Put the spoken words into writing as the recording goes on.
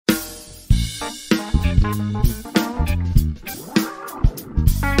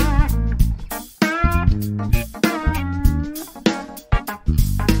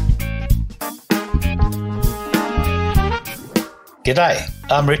G'day,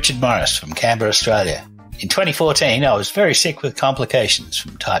 I'm Richard Morris from Canberra, Australia. In 2014, I was very sick with complications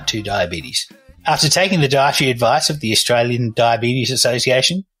from type 2 diabetes. After taking the dietary advice of the Australian Diabetes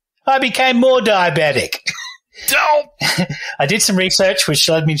Association, I became more diabetic. I did some research which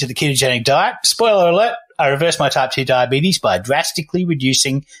led me to the ketogenic diet. Spoiler alert, I reversed my type 2 diabetes by drastically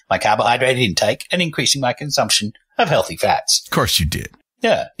reducing my carbohydrate intake and increasing my consumption of healthy fats. Of course you did.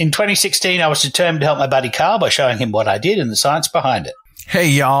 Yeah. In 2016, I was determined to help my buddy Carl by showing him what I did and the science behind it. Hey,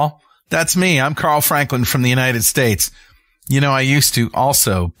 y'all. That's me. I'm Carl Franklin from the United States. You know, I used to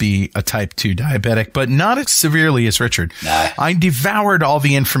also be a type 2 diabetic, but not as severely as Richard. No. I devoured all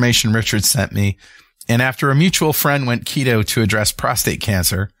the information Richard sent me. And after a mutual friend went keto to address prostate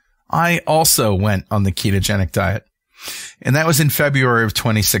cancer, I also went on the ketogenic diet. And that was in February of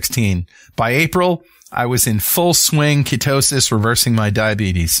 2016. By April, I was in full swing ketosis, reversing my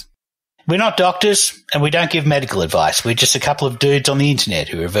diabetes. We're not doctors and we don't give medical advice. We're just a couple of dudes on the internet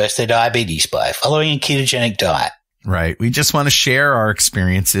who reverse their diabetes by following a ketogenic diet. Right. We just want to share our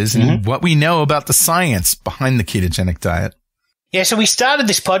experiences and what we know about the science behind the ketogenic diet. Yeah, so we started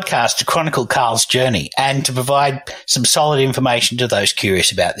this podcast to chronicle Carl's journey and to provide some solid information to those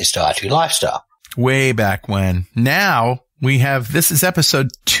curious about this dietary lifestyle. Way back when. Now we have, this is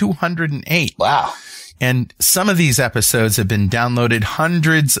episode 208. Wow. And some of these episodes have been downloaded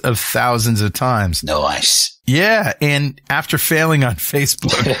hundreds of thousands of times. Nice. Yeah. And after failing on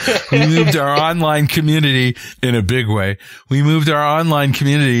Facebook, we moved our online community in a big way. We moved our online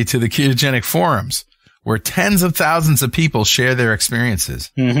community to the ketogenic forums, where tens of thousands of people share their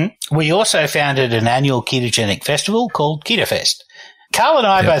experiences. We also founded an annual ketogenic festival called Keto Fest. Carl and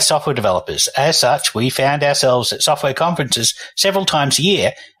I are both software developers. As such, we found ourselves at software conferences several times a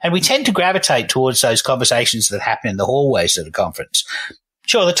year, and we tend to gravitate towards those conversations that happen in the hallways at a conference.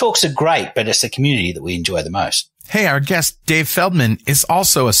 Sure, the talks are great, but it's the community that we enjoy the most. Hey, our guest, Dave Feldman, is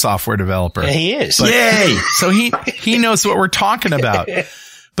also a software developer. Yeah, he is. Yay! So he knows what we're talking about.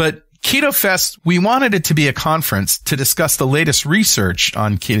 But Keto Fest, we wanted it to be a conference to discuss the latest research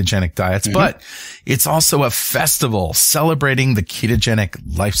on ketogenic diets, but it's also a festival celebrating the ketogenic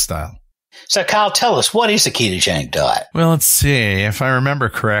lifestyle. So, Carl, tell us, what is a ketogenic diet? Well, let's see. If I remember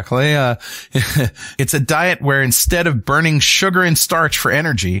correctly, it's a diet where instead of burning sugar and starch for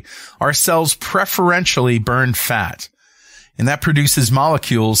energy, our cells preferentially burn fat. And that produces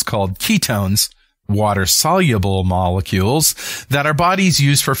molecules called ketones, water-soluble molecules that our bodies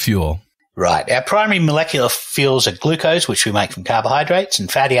use for fuel. Right. Our primary molecular fuels are glucose, which we make from carbohydrates, and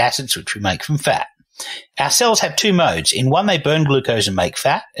fatty acids, which we make from fat. Our cells have two modes. In one, they burn glucose and make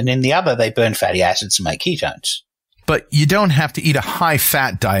fat, and in the other, they burn fatty acids and make ketones. But you don't have to eat a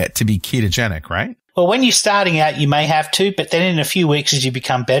high-fat diet to be ketogenic, right? Well, when you're starting out, you may have to, but then in a few weeks, as you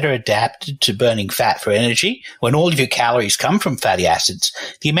become better adapted to burning fat for energy, when all of your calories come from fatty acids,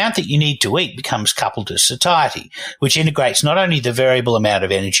 the amount that you need to eat becomes coupled to satiety, which integrates not only the variable amount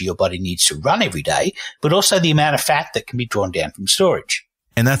of energy your body needs to run every day, but also the amount of fat that can be drawn down from storage.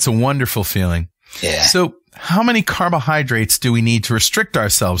 And that's a wonderful feeling. Yeah. So how many carbohydrates do we need to restrict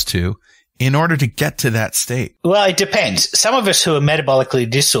ourselves to in order to get to that state? Well, it depends. Some of us who are metabolically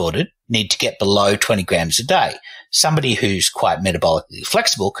disordered need to get below 20 grams a day. Somebody who's quite metabolically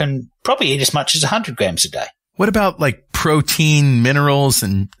flexible can probably eat as much as 100 grams a day. What about like protein, minerals,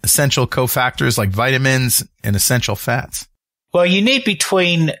 and essential cofactors like vitamins and essential fats? Well, you need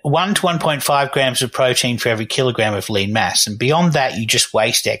between 1 to 1.5 grams of protein for every kilogram of lean mass. And beyond that, you just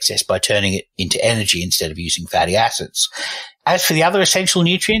waste excess by turning it into energy instead of using fatty acids. As for the other essential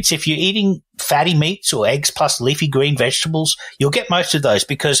nutrients, if you're eating fatty meats or eggs plus leafy green vegetables, you'll get most of those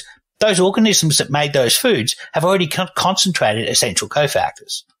because those organisms that made those foods have already concentrated essential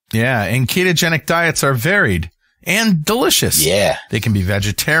cofactors. Yeah, and ketogenic diets are varied and delicious. Yeah. They can be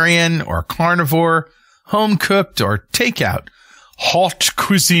vegetarian or carnivore, home cooked or takeout. Hot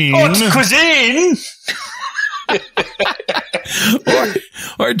cuisine. Hot cuisine!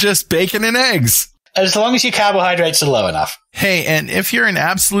 or just bacon and eggs. As long as your carbohydrates are low enough. Hey, and if you're an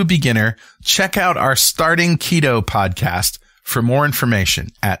absolute beginner, check out our Starting Keto podcast for more information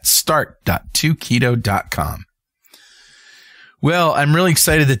at start.2keto.com. Well, I'm really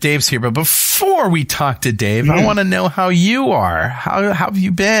excited that Dave's here, but before we talk to Dave, I want to know how you are. How have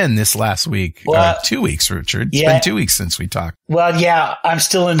you been this last week? Well, 2 weeks, Richard. It's been 2 weeks since we talked. Well, yeah, I'm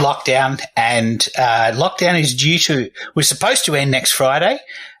still in lockdown, and lockdown is we're supposed to end next Friday.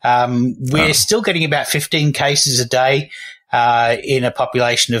 We're still getting about 15 cases a day in a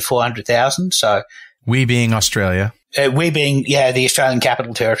population of 400,000. So we being Australia. We being, the Australian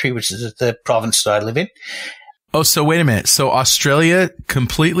Capital Territory, which is the province that I live in. Oh, so wait a minute. So Australia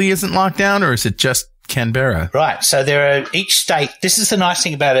completely isn't locked down, or is it just Canberra. Right. So there are each state. This is the nice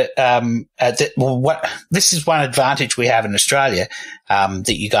thing about it. This is one advantage we have in Australia,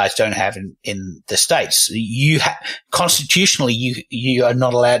 that you guys don't have in the States. Constitutionally, you are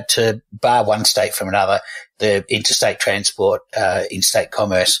not allowed to bar one state from another. The interstate transport, interstate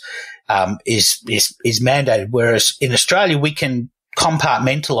commerce, is mandated. Whereas in Australia, we can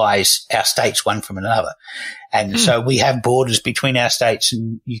compartmentalize our states one from another. And so we have borders between our states,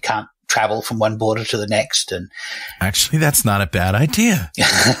 and you can't travel from one border to the next. And actually, that's not a bad idea.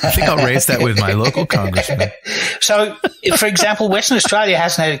 I think I'll raise that with my local congressman. So, for example, Western Australia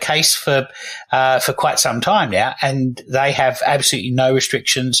hasn't had a case for quite some time now, and they have absolutely no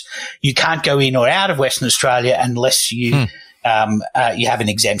restrictions. You can't go in or out of Western Australia unless you have an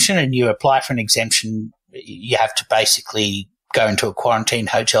exemption, and you apply for an exemption. You have to basically go into a quarantine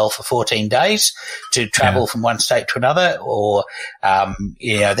hotel for 14 days to travel from one state to another, or, and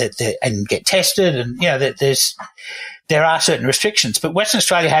get tested. And, there are certain restrictions, but Western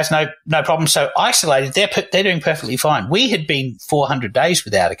Australia has no problem. So isolated, they're doing perfectly fine. We had been 400 days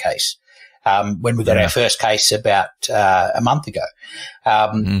without a case, when we got our first case about, a month ago.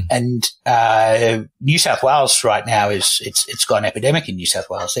 And, New South Wales right now it's got an epidemic in New South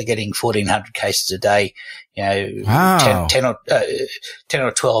Wales. They're getting 1,400 cases a day, wow. 10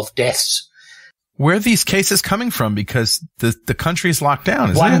 or 12 deaths. Where are these cases coming from? Because the country's locked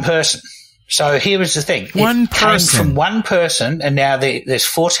down, isn't it? One person. So here was the thing. One person. Came from one person, and now there's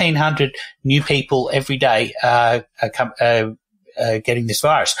 1,400 new people every day, getting this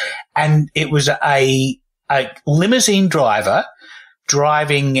virus. And it was a limousine driver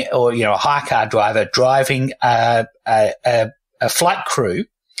driving, or, a hire car driver driving a flight crew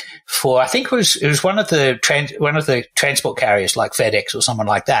for, I think it was one of the transport carriers like FedEx or someone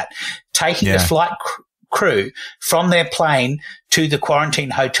like that, taking the flight crew from their plane to the quarantine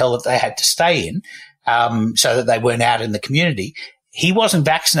hotel that they had to stay in, so that they weren't out in the community. He wasn't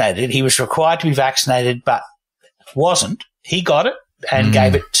vaccinated. He was required to be vaccinated, but wasn't. He got it and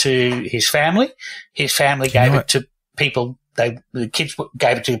gave it to his family. His family gave it to people. The kids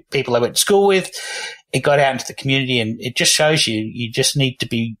gave it to people they went to school with. It got out into the community, and it just shows you just need to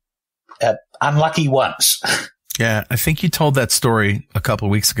be unlucky once. Yeah, I think you told that story a couple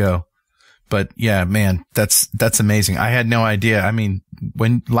of weeks ago. But yeah, man, that's amazing. I had no idea. I mean,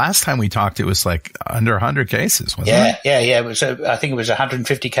 when last time we talked, it was like under 100 cases, wasn't it? Yeah. It was, I think it was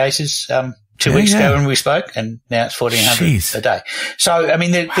 150 cases, 2 weeks ago when we spoke, and now it's 1,400 a day. So, I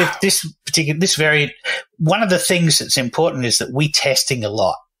mean, this variant, one of the things that's important is that we're testing a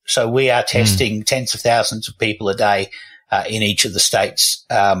lot. So we are testing tens of thousands of people a day, in each of the states.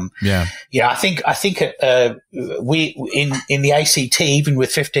 I think, we, in the ACT, even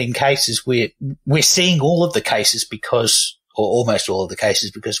with 15 cases, we're seeing all of the cases or almost all of the cases,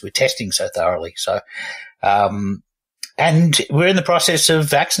 because we're testing so thoroughly. So, and we're in the process of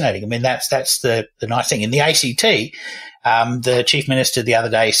vaccinating. I mean, that's the nice thing. In the ACT, the Chief Minister the other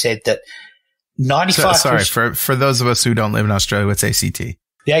day said that 95%. Sorry, for those of us who don't live in Australia, what's ACT?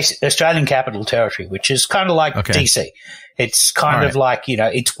 The Australian Capital Territory, which is kind of like DC. It's kind of like,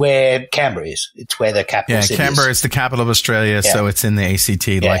 it's where Canberra is. It's where the capital city is. Yeah, Canberra is the capital of Australia, so it's in the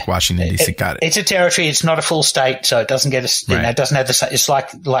ACT, like Washington, D.C. Got it. It's a territory. It's not a full state, so it doesn't get it doesn't have it's like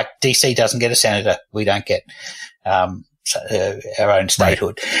DC doesn't get a senator. We don't get, our own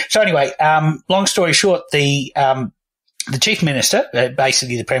statehood. Right. So anyway, long story short, the Chief Minister,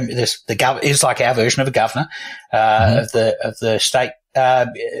 basically the Premier, is like our version of a governor, of the state,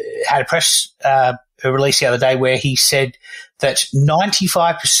 had a press release the other day where he said that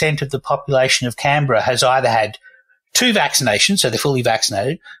 95% of the population of Canberra has either had 2 vaccinations, so they're fully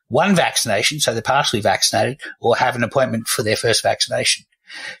vaccinated, 1 vaccination, so they're partially vaccinated, or have an appointment for their first vaccination.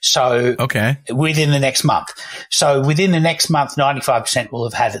 So within the next month. So within the next month, 95% will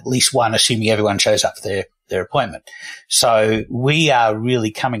have had at least 1, assuming everyone shows up for their appointment. So we are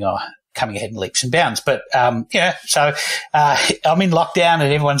really coming ahead in leaps and bounds. But, I'm in lockdown, and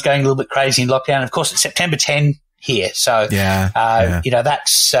everyone's going a little bit crazy in lockdown. Of course, it's September 10 here. So,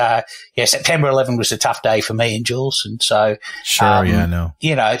 that's, September 11 was a tough day for me and Jules. And so, so you were in New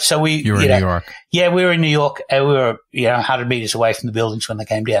York. Yeah, we were in New York. We were, 100 meters away from the buildings when they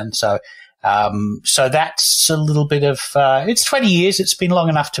came down. So, so that's a little bit of, it's 20 years. It's been long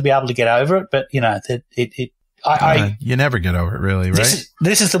enough to be able to get over it. But, you never get over it, really, right?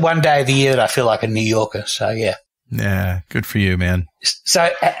 This is the one day of the year that I feel like a New Yorker. So, yeah. Yeah, good for you, man. So,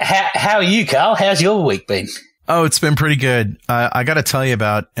 how are you, Carl? How's your week been? Oh, it's been pretty good. I got to tell you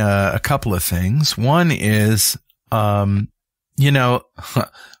about a couple of things. One is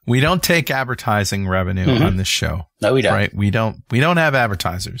we don't take advertising revenue on this show. No, we don't. Right? We don't have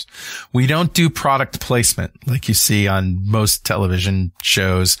advertisers. We don't do product placement like you see on most television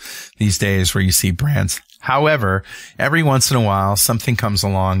shows these days where you see brands. However, every once in a while, something comes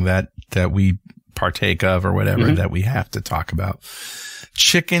along that we partake of or whatever that we have to talk about.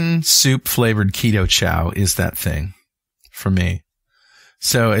 Chicken soup flavored keto chow is that thing for me.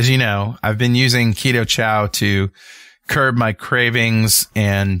 So as you know, I've been using keto chow to curb my cravings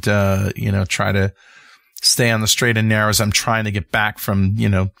and, try to stay on the straight and narrow as I'm trying to get back from,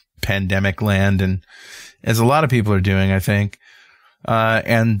 pandemic land. And as a lot of people are doing, I think.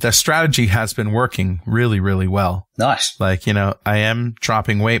 And the strategy has been working really, really well. Nice. Like, I am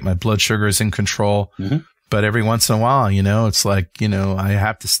dropping weight. My blood sugar is in control. But every once in a while, it's like, I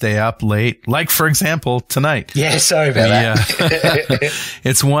have to stay up late. Like, for example, tonight. Yeah, sorry about that.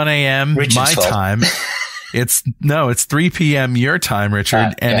 It's 1 a.m. my time. It's 3 p.m. your time,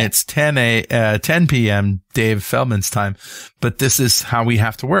 Richard, and it's 10 p.m. Dave Feldman's time. But this is how we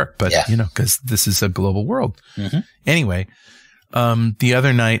have to work. But, cause this is a global world. Anyway, the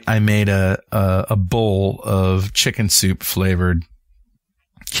other night I made a bowl of chicken soup flavored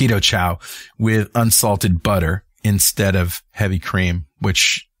keto chow with unsalted butter instead of heavy cream,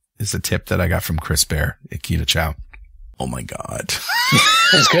 which is a tip that I got from Chris Bear at Keto Chow. Oh my God.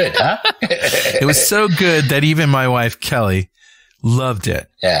 It's good, huh? It was so good that even my wife, Kelly, loved it.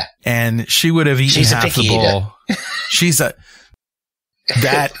 Yeah. And she would have eaten half the bowl.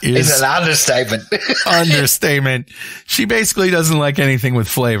 That is it's an understatement. Understatement. She basically doesn't like anything with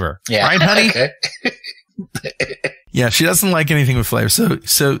flavor. Yeah. Right, honey? Okay. Yeah, she doesn't like anything with flavor.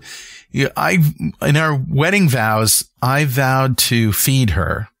 So in our wedding vows, I vowed to feed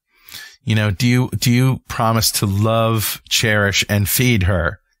her. Do you promise to love, cherish, and feed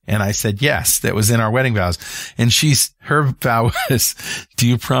her? And I said, yes, that was in our wedding vows. And her vow was, do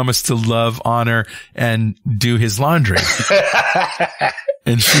you promise to love, honor, and do his laundry?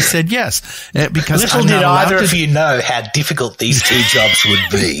 And she said yes. Because little did either of you know how difficult these two jobs would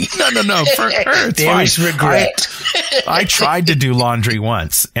be. No. For her, it's there fine. is regret. I tried to do laundry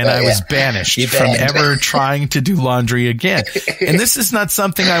once, and I was banished from ever trying to do laundry again. And this is not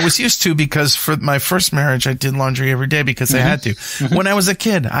something I was used to because for my first marriage, I did laundry every day because I had to. When I was a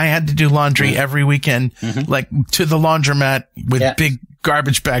kid, I had to do laundry every weekend, like to the laundromat with big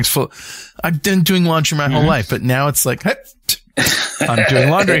garbage bags full. I've been doing laundry my whole life, but now it's like, hey, I'm doing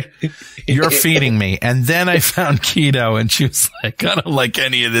laundry. You're feeding me. And then I found keto and she was like, I don't like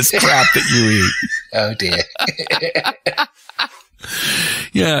any of this crap that you eat. Oh dear.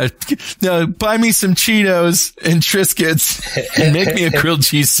 Yeah. No, buy me some Cheetos and Triscuits and make me a grilled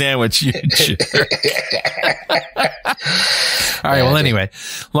cheese sandwich. You jerk. All right. Well, anyway,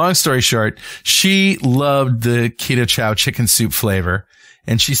 long story short, she loved the keto chow chicken soup flavor.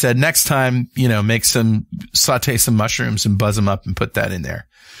 And she said, next time, saute some mushrooms and buzz them up and put that in there.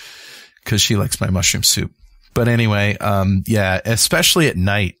 Cause she likes my mushroom soup. But anyway, especially at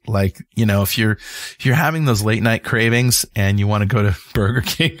night, like, if you're having those late night cravings and you want to go to Burger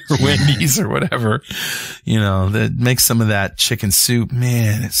King or Wendy's or whatever, that makes some of that chicken soup.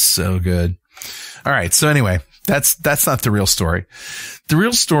 Man, it's so good. All right. So anyway, that's not the real story. The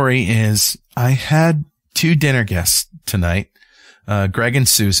real story is I had 2 dinner guests tonight. Greg and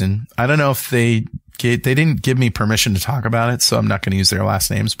Susan. I don't know if they didn't give me permission to talk about it, so I'm not going to use their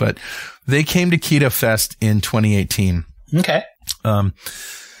last names, but they came to Keto Fest in 2018. Okay.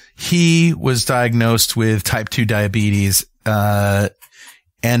 He was diagnosed with type 2 diabetes.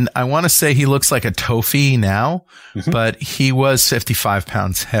 And I want to say he looks like a toffee now, but he was 55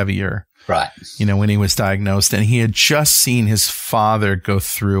 pounds heavier. Right. When he was diagnosed, and he had just seen his father go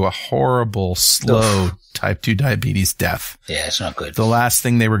through a horrible, slow type 2 diabetes death. Yeah, it's not good. The last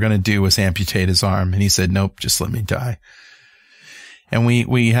thing they were going to do was amputate his arm. And he said, nope, just let me die. And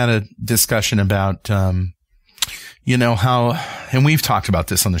we had a discussion about, how, and we've talked about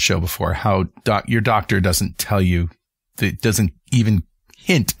this on the show before, how your doctor doesn't tell you, doesn't even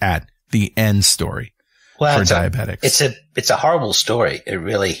hint at the end story. Well, for diabetics. It's a horrible story. It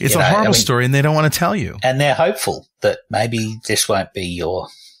really it's a horrible story, and they don't want to tell you. And they're hopeful that maybe this won't be your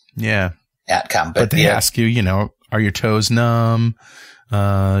outcome. But they ask you, are your toes numb? What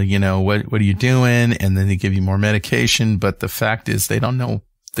are you doing? And then they give you more medication. But the fact is, they don't know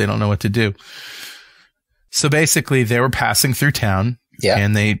what to do. So basically, they were passing through town,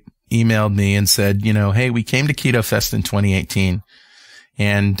 and they emailed me and said, hey, we came to Keto Fest in 2018,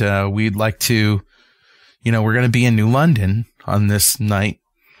 and we'd like to. We're going to be in New London on this night.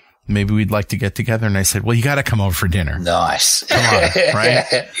 Maybe we'd like to get together. And I said, well, you got to come over for dinner. Nice. Come on,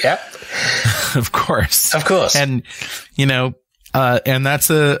 right? Yep. Of course. Of course. And, And that's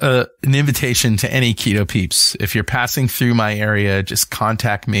an invitation to any keto peeps. If you're passing through my area, just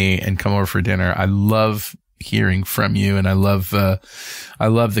contact me and come over for dinner. I love hearing from you, and I love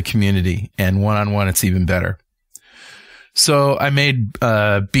the community, and one-on-one, it's even better. So I made,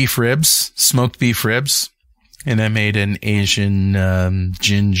 smoked beef ribs, and I made an Asian,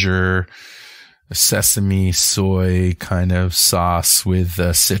 ginger, sesame, soy kind of sauce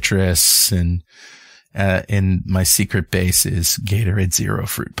with, citrus, and my secret base is Gatorade Zero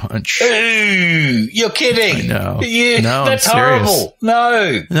Fruit Punch. Ooh, you're kidding. I know. No, that's horrible.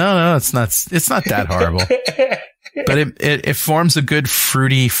 No, it's not that horrible. But it forms a good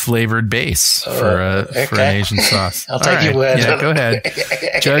fruity flavored base for an Asian sauce. I'll take your word. Yeah, go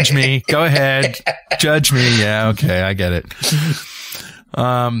ahead. Judge me. Go ahead. Judge me. Yeah, okay, I get it.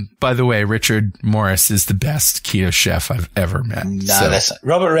 By the way, Richard Morris is the best keto chef I've ever met. No, that's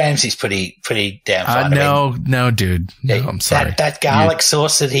Robert Ramsey's pretty damn fine. No, dude. No, I'm sorry. That garlic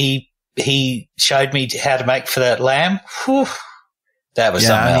sauce that he showed me how to make for that lamb. Whew, that was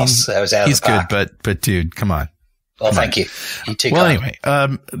something else. That was out of the park. He's good, but dude, come on. Well, thank you. Anyway,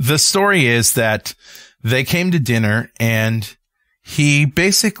 the story is that they came to dinner, and he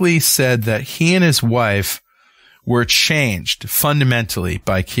basically said that he and his wife were changed fundamentally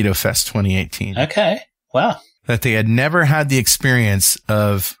by Keto Fest 2018. Okay. Wow. That they had never had the experience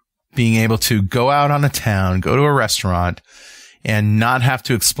of being able to go out on a town, go to a restaurant, and not have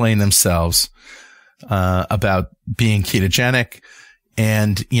to explain themselves about being ketogenic.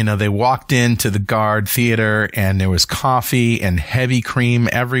 And, they walked into the Guard Theater, and there was coffee and heavy cream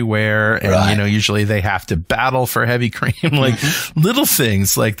everywhere. And, right. Usually they have to battle for heavy cream, like little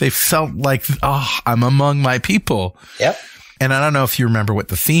things. Like they felt like, I'm among my people. Yep. And I don't know if you remember what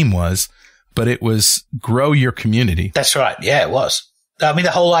the theme was, but it was grow your community. That's right. Yeah, it was. I mean,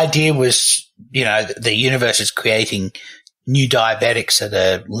 the whole idea was, the universe is creating new diabetics at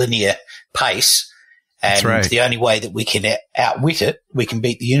a linear pace. And that's right. The only way that we can outwit it, we can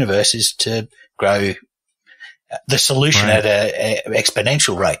beat the universe, is to grow the solution at a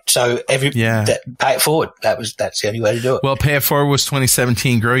exponential rate. So pay it forward. That's the only way to do it. Well, pay it forward was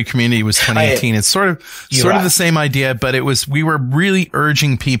 2017. Grow your community was 2018. It's sort of the same idea, but we were really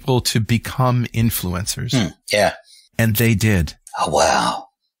urging people to become influencers. Yeah. And they did. Oh, wow.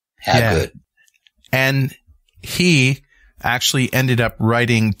 How good. And he actually ended up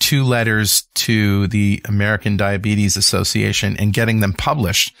writing 2 letters to the American Diabetes Association and getting them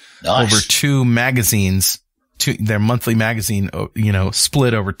published over 2 magazines, their monthly magazine,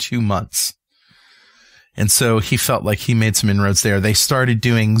 split over 2 months. And so he felt like he made some inroads there. They started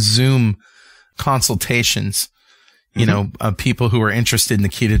doing Zoom consultations, people who are interested in the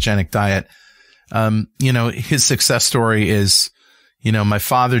ketogenic diet. His success story is, my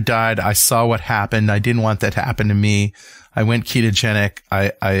father died. I saw what happened. I didn't want that to happen to me. I went ketogenic.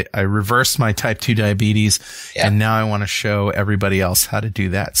 I reversed my type 2 diabetes, and now I want to show everybody else how to do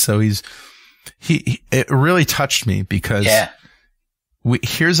that. So it really touched me because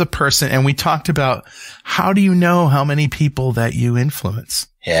here's a person, and we talked about how do you know how many people that you influence?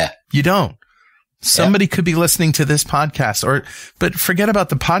 Yeah. You don't. Somebody could be listening to this podcast but forget about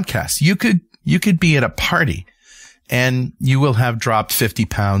the podcast. You could be at a party and you will have dropped 50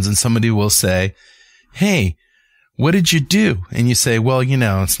 pounds and somebody will say, "Hey, what did you do?" And you say, "Well,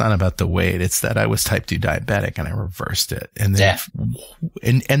 it's not about the weight. It's that I was type 2 diabetic and I reversed it." And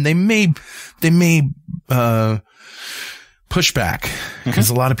and they may push back because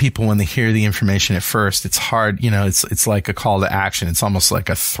a lot of people, when they hear the information at first, it's hard. It's like a call to action. It's almost like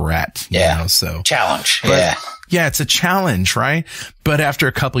a threat. So challenge. Yeah, it's a challenge, right? But after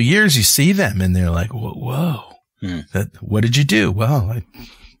a couple of years, you see them and they're like, whoa. What did you do? Well, I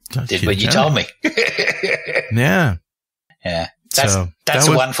did what you told me. Yeah. That's a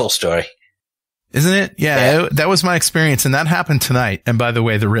wonderful story. Isn't it? Yeah. That was my experience. And that happened tonight. And by the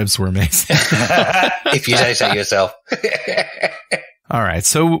way, the ribs were amazing. If you say so yourself. All right.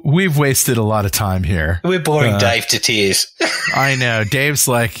 So we've wasted a lot of time here. We're boring Dave to tears. I know. Dave's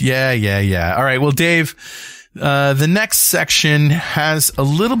like, yeah. All right. Well, Dave, the next section has a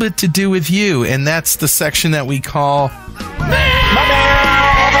little bit to do with you. And that's the section that we call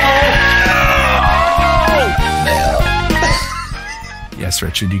Yes,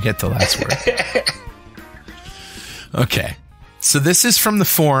 Richard, you get the last word. Okay. So this is from the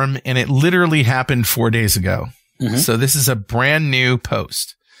forum, and it literally happened 4 days ago. So this is a brand new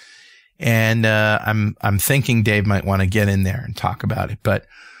post. And I'm thinking Dave might want to get in there and talk about it. But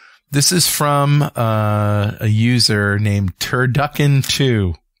this is from a user named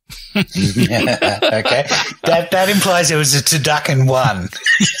Turducken2. Okay. That implies there was a Turducken 1.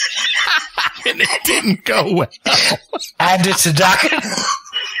 And it didn't go well. And it's a duck.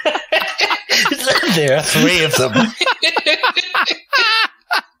 There are 3 of them.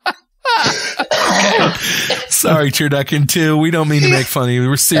 Sorry, Turducken 2. We don't mean to make fun of you.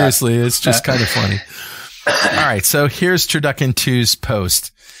 We're seriously, it's just kind of funny. All right, so here's Turducken 2's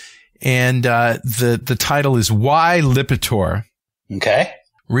post. And the title is Why Lipitor? Okay.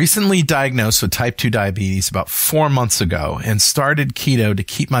 Recently diagnosed with type 2 diabetes about 4 months ago and started keto to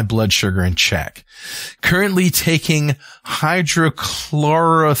keep my blood sugar in check. Currently taking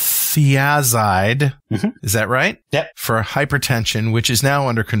hydrochlorothiazide. Mm-hmm. Is that right? Yep. For hypertension, which is now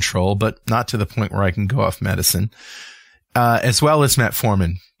under control, but not to the point where I can go off medicine, as well as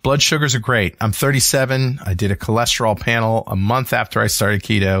metformin. Blood sugars are great. I'm 37. I did a cholesterol panel a month after I started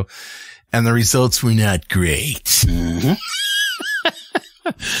keto, and the results were not great. Mm-hmm.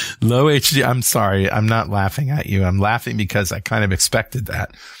 Low HDL. I'm sorry. I'm not laughing at you. I'm laughing because I kind of expected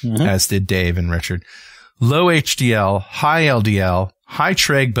that, as did Dave and Richard. Low HDL, high LDL, high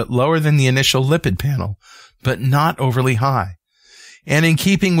trig, but lower than the initial lipid panel, but not overly high. And in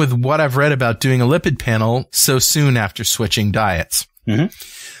keeping with what I've read about doing a lipid panel so soon after switching diets. Mm-hmm.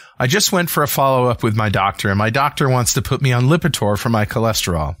 I just went for a follow-up with my doctor, and my doctor wants to put me on Lipitor for my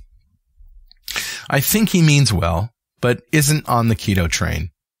cholesterol. I think he means well, but isn't on the keto train.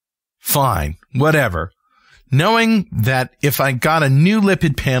 Fine, whatever. Knowing that if I got a new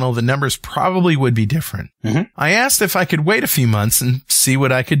lipid panel, the numbers probably would be different. Mm-hmm. I asked if I could wait a few months and see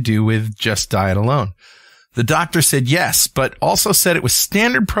what I could do with just diet alone. The doctor said yes, but also said it was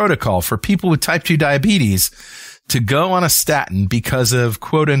standard protocol for people with type 2 diabetes to go on a statin because of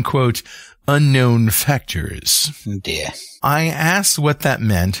quote-unquote unknown factors. Oh dear. I asked what that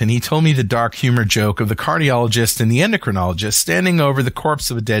meant, and he told me the dark humor joke of the cardiologist and the endocrinologist standing over the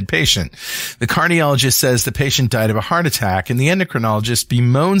corpse of a dead patient. The cardiologist says the patient died of a heart attack, and the endocrinologist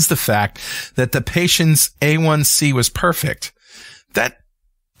bemoans the fact that the patient's A1C was perfect. That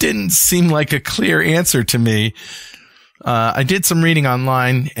didn't seem like a clear answer to me. I did some reading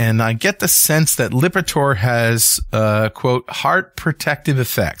online, and I get the sense that Lipitor has, quote, heart protective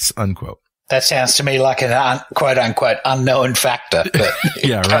effects, unquote. That sounds to me like an quote-unquote unknown factor. But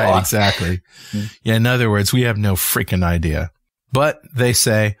yeah, right, exactly. Yeah, in other words, we have no freaking idea. But they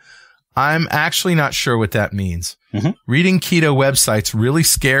say, I'm actually not sure what that means. Mm-hmm. Reading keto websites really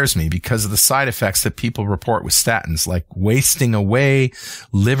scares me because of the side effects that people report with statins, like wasting away,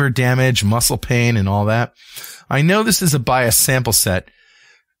 liver damage, muscle pain, and all that. I know this is a biased sample set,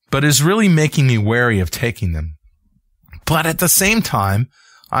 but is really making me wary of taking them. But at the same time,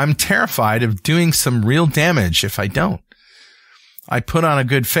 I'm terrified of doing some real damage if I don't. I put on a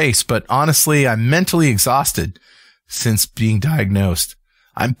good face, but honestly, I'm mentally exhausted since being diagnosed.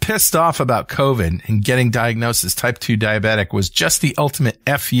 I'm pissed off about COVID, and getting diagnosed as type 2 diabetic was just the ultimate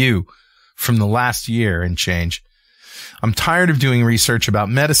FU from the last year and change. I'm tired of doing research about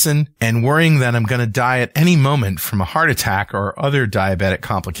medicine and worrying that I'm going to die at any moment from a heart attack or other diabetic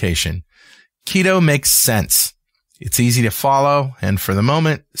complication. Keto makes sense. It's easy to follow, and for the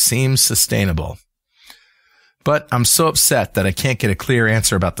moment, seems sustainable. But I'm so upset that I can't get a clear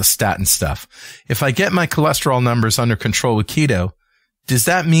answer about the statin stuff. If I get my cholesterol numbers under control with keto, does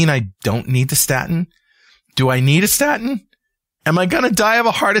that mean I don't need the statin? Do I need a statin? Am I going to die of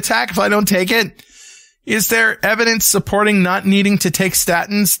a heart attack if I don't take it? Is there evidence supporting not needing to take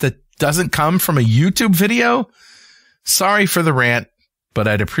statins that doesn't come from a YouTube video? Sorry for the rant, but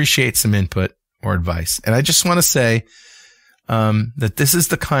I'd appreciate some input or advice. And I just want to say that this is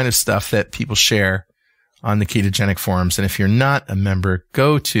the kind of stuff that people share on the ketogenic forums. And if you're not a member,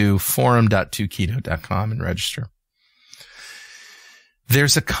 go to forum.2keto.com and register.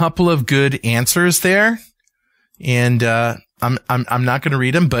 There's a couple of good answers there, and I'm not going to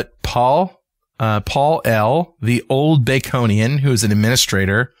read them, but Paul L., the old Baconian, who's an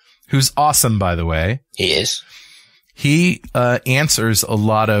administrator, who's awesome, by the way. He is. He answers a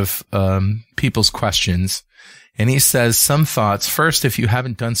lot of people's questions, and he says some thoughts. First, if you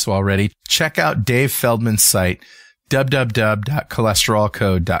haven't done so already, check out Dave Feldman's site,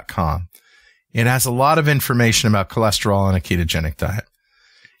 www.cholesterolcode.com. It has a lot of information about cholesterol on a ketogenic diet.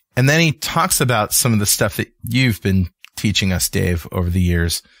 And then he talks about some of the stuff that you've been teaching us, Dave, over the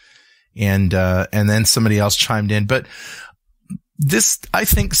years. And then somebody else chimed in. But this, I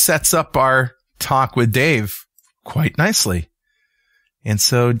think, sets up our talk with Dave quite nicely. And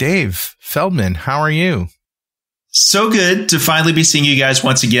so, Dave Feldman, how are you? So good to finally be seeing you guys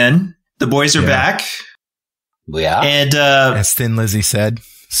once again. The boys are back. We are. And, as Thin Lizzy said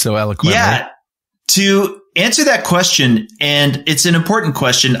so eloquently. Yeah. To answer that question, and it's an important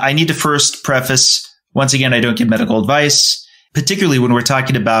question, I need to first preface, once again, I don't give medical advice. particularly when we're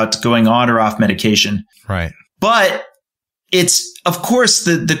talking about going on or off medication. Right. But it's, of course,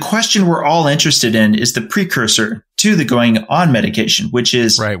 the question we're all interested in is the precursor to the going on medication, which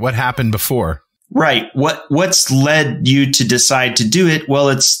is right. What happened before? Right. What's led you to decide to do it? Well,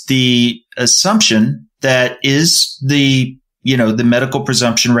 it's the assumption that is the medical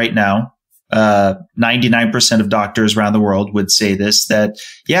presumption right now. 99% of doctors around the world would say this, that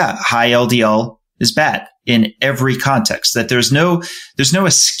high LDL is bad in every context, that there's no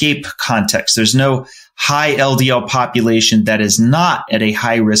escape context. There's no high LDL population that is not at a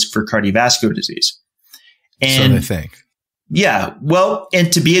high risk for cardiovascular disease. And so they think. Yeah. Well,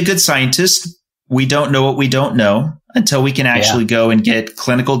 and to be a good scientist, we don't know what we don't know until we can actually go and get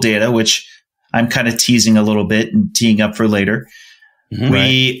clinical data, which I'm kind of teasing a little bit and teeing up for later. Mm-hmm.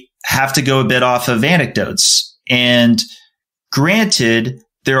 We have to go a bit off of anecdotes. And granted,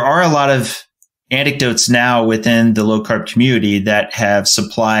 there are a lot of anecdotes now within the low carb community that have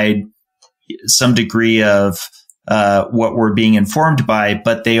supplied some degree of what we're being informed by,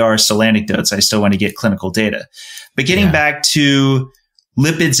 but they are still anecdotes. I still want to get clinical data. But getting back to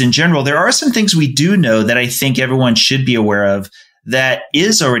lipids in general, there are some things we do know that I think everyone should be aware of that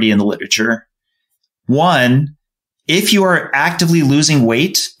is already in the literature. One, if you are actively losing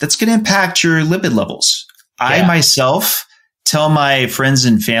weight, that's going to impact your lipid levels. I myself tell my friends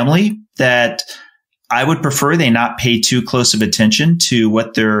and family that I would prefer they not pay too close of attention to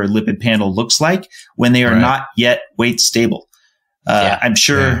what their lipid panel looks like when they are not yet weight stable. I'm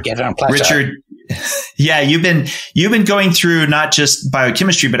sure Richard, you've been going through not just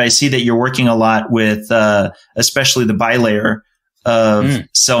biochemistry, but I see that you're working a lot with, especially the bilayer of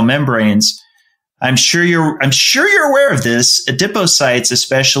cell membranes. I'm sure you're aware of this. Adipocytes,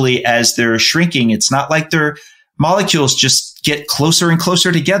 especially as they're shrinking, it's not like their molecules just get closer and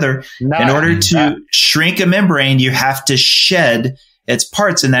closer together. In order to shrink a membrane, you have to shed its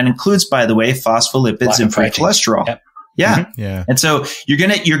parts. And that includes, by the way, phospholipids and free cholesterol. Yep. Yeah. Mm-hmm. Yeah. And so you're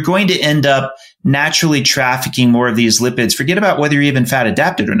going to end up naturally trafficking more of these lipids. Forget about whether you're even fat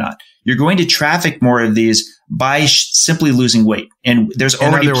adapted or not. You're going to traffic more of these by simply losing weight. And there's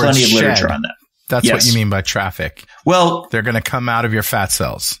already plenty of literature on that. That's what you mean by traffic. Well, they're going to come out of your fat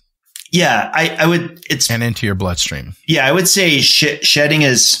cells. Yeah, I would. And into your bloodstream. Yeah, I would say shedding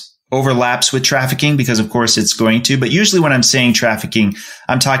overlaps with trafficking because, of course, it's going to. But usually, when I'm saying trafficking,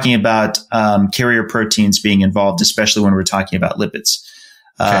 I'm talking about carrier proteins being involved, especially when we're talking about lipids.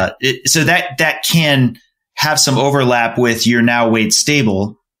 Okay. So that can have some overlap with you're now weight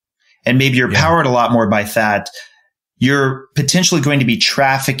stable, and maybe you're powered a lot more by fat. You're potentially going to be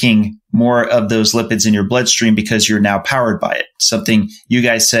trafficking more of those lipids in your bloodstream because you're now powered by it. Something you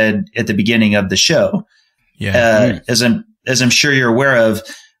guys said at the beginning of the show. Yeah. As I'm sure you're aware of,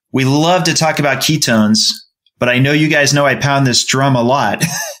 we love to talk about ketones, but I know you guys know I pound this drum a lot.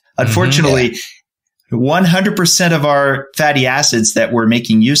 Unfortunately, 100% of our fatty acids that we're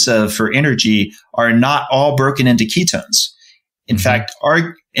making use of for energy are not all broken into ketones. In fact,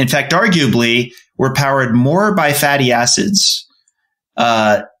 arguably, we're powered more by fatty acids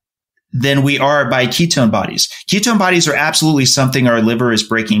than we are by ketone bodies. Ketone bodies are absolutely something our liver is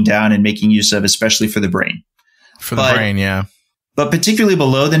breaking down and making use of, especially for the brain. But particularly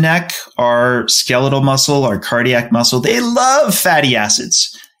below the neck, our skeletal muscle, our cardiac muscle, they love fatty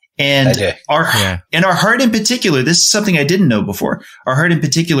acids. And our heart in particular, this is something I didn't know before. Our heart in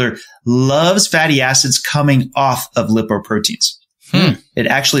particular loves fatty acids coming off of lipoproteins. It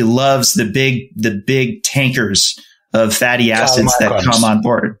actually loves the big tankers of fatty acids that come on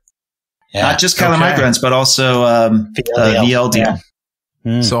board. Yeah. Not just chylomicrons, but also VLDL.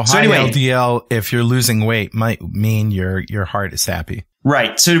 So high LDL, if you're losing weight, might mean your heart is happy.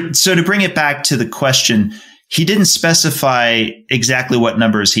 Right. So to bring it back to the question, he didn't specify exactly what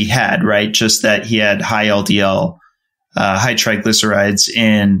numbers he had, right? Just that he had high LDL, high triglycerides,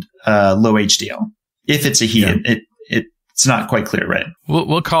 and low HDL. If it's a he, it's not quite clear, right?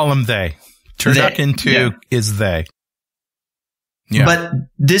 We'll call them they. Turducken 2 is they. Yeah. But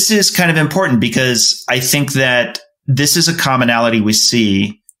this is kind of important because I think that this is a commonality we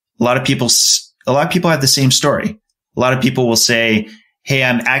see. A lot of people have the same story. A lot of people will say, hey,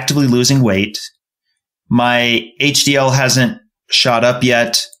 I'm actively losing weight. My HDL hasn't shot up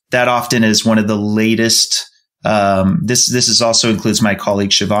yet. That often is one of the latest. This also includes my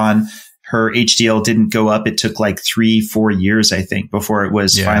colleague Siobhan. Her HDL didn't go up. It took like 3-4 years, I think, before it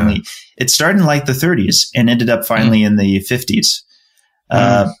was finally. It started in like the 30s and ended up finally in the 50s.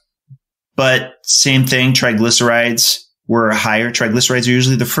 But same thing, triglycerides were higher. Triglycerides are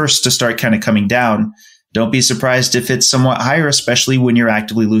usually the first to start kind of coming down. Don't be surprised if it's somewhat higher, especially when you're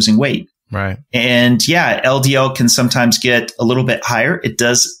actively losing weight. Right. And yeah, LDL can sometimes get a little bit higher. It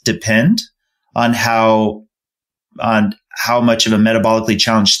does depend on how much of a metabolically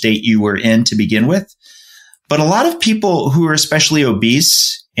challenged state you were in to begin with. But a lot of people who are especially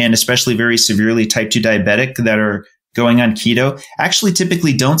obese and especially very severely type 2 diabetic that are going on keto actually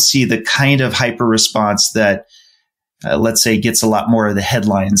typically don't see the kind of hyper response that, let's say, gets a lot more of the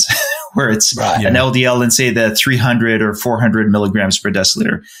headlines where it's an LDL in, say, the 300 or 400 milligrams per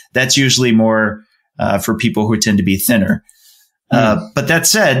deciliter. That's usually more for people who tend to be thinner. But that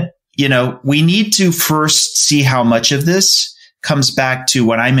said, we need to first see how much of this comes back to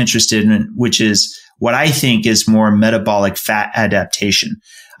what I'm interested in, which is what I think is more metabolic fat adaptation.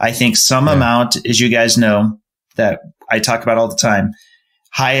 I think some amount, as you guys know, that I talk about all the time,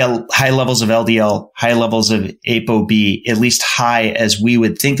 high levels of LDL, high levels of ApoB, at least high as we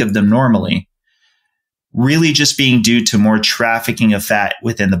would think of them normally, really just being due to more trafficking of fat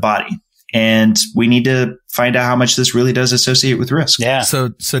within the body. And we need to find out how much this really does associate with risk. Yeah. So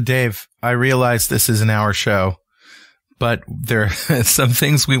Dave, I realize this is an hour show, but there are some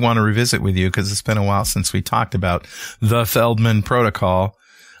things we want to revisit with you because it's been a while since we talked about the Feldman protocol.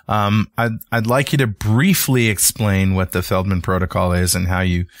 I'd like you to briefly explain what the Feldman protocol is and how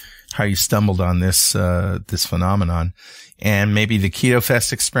you stumbled on this phenomenon, and maybe the Keto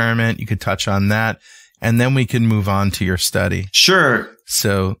Fest experiment. You could touch on that, and then we can move on to your study. Sure.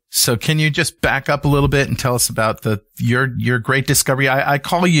 So can you just back up a little bit and tell us about your great discovery? I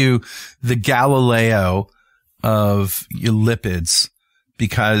call you the Galileo of your lipids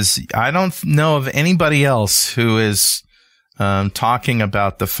because I don't know of anybody else who is talking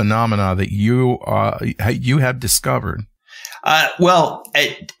about the phenomena that you have discovered. Well,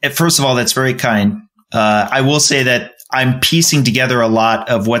 first of all, that's very kind. I will say that I'm piecing together a lot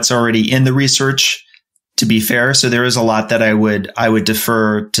of what's already in the research, to be fair. So there is a lot that I would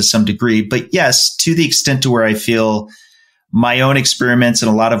defer to some degree. But yes, to the extent to where I feel my own experiments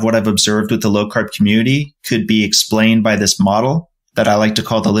and a lot of what I've observed with the low carb community could be explained by this model that I like to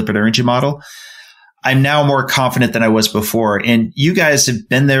call the lipid energy model, I'm now more confident than I was before. And you guys have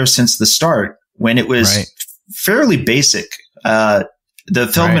been there since the start when it was fairly basic. The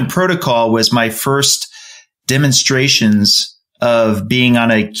Feldman protocol was my first demonstrations of being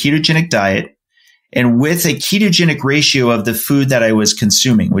on a ketogenic diet and with a ketogenic ratio of the food that I was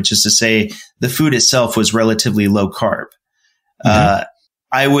consuming, which is to say the food itself was relatively low carb.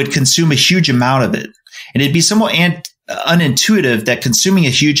 I would consume a huge amount of it. And it'd be somewhat unintuitive that consuming a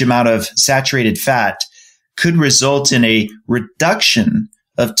huge amount of saturated fat could result in a reduction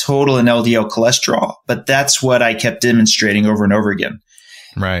of total and LDL cholesterol. But that's what I kept demonstrating over and over again.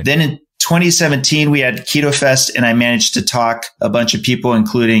 Right. Then in 2017, we had Keto Fest, and I managed to talk a bunch of people,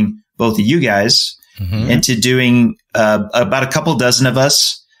 including both of you guys, into doing about a couple dozen of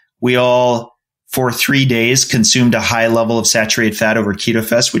us. We all, for 3 days, consumed a high level of saturated fat over Keto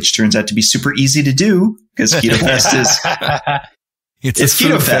Fest, which turns out to be super easy to do because Keto Fest is it's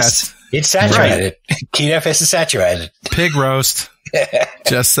Keto Fest. It's saturated. Right. Keto Fest is saturated. Pig roast.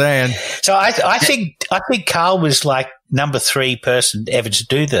 Just saying. So I think Carl was like number 3 person ever to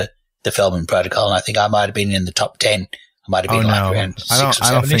do the Feldman protocol, and I think I might have been in the top 10. I might have been around 6 or 7.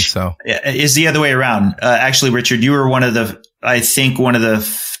 I don't think so. Yeah, it's the other way around. Actually, Richard, you were one of the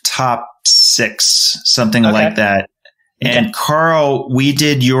top 6, something like that. And Carl, we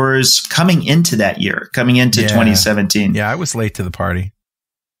did yours coming into that year, coming into 2017. Yeah, I was late to the party.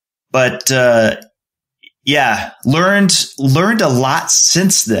 But learned a lot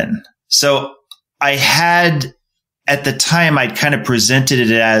since then. So I had, at the time, I'd kind of presented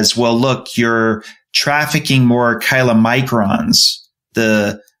it as, well, look, you're trafficking more chylomicrons,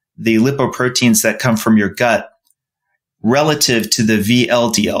 the lipoproteins that come from your gut, relative to the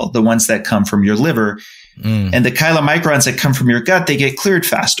VLDL, the ones that come from your liver. And the chylomicrons that come from your gut, they get cleared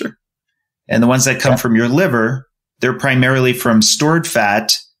faster. And the ones that come from your liver, they're primarily from stored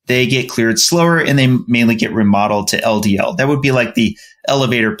fat. They get cleared slower and they mainly get remodeled to LDL. That would be like the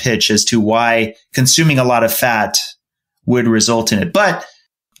elevator pitch as to why consuming a lot of fat would result in it. But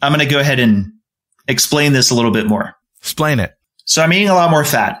I'm going to go ahead and explain this a little bit more. Explain it. So I'm eating a lot more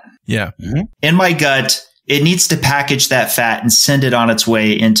fat. Yeah. In my gut, it needs to package that fat and send it on its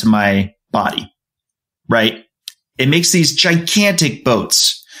way into my body, right? It makes these gigantic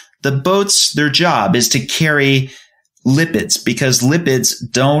boats. The boats, their job is to carry lipids because lipids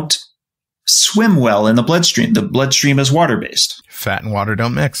don't swim well in the bloodstream. The bloodstream is water-based. Fat and water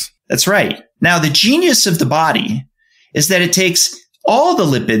don't mix. That's right. Now, the genius of the body is that it takes all the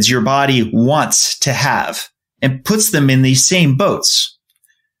lipids your body wants to have and puts them in these same boats.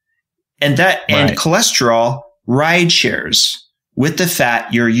 And cholesterol ride shares with the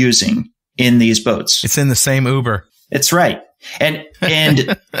fat you're using in these boats. It's in the same Uber. It's right. And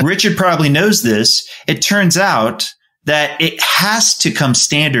Richard probably knows this. It turns out that it has to come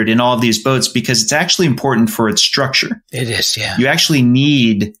standard in all of these boats because it's actually important for its structure. It is, yeah. You actually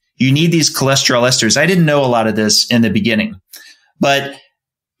need these cholesterol esters. I didn't know a lot of this in the beginning, but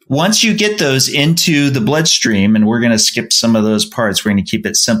once you get those into the bloodstream, and we're going to skip some of those parts, we're going to keep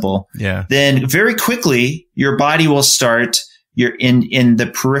it simple. Yeah. Then very quickly, your body will start, you're in the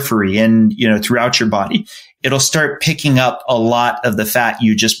periphery and, throughout your body, it'll start picking up a lot of the fat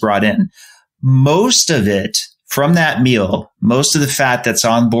you just brought in. Most of it from that meal, most of the fat that's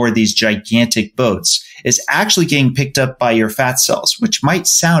on board these gigantic boats is actually getting picked up by your fat cells, which might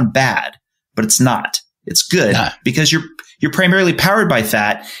sound bad, but it's not. It's good because you're primarily powered by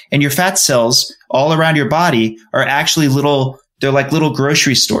fat, and your fat cells all around your body are actually they're like little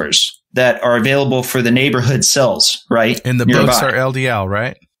grocery stores that are available for the neighborhood cells, right? And the nearby. boats are LDL,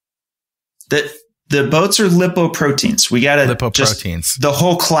 right? The boats are lipoproteins. We got to lipoproteins. The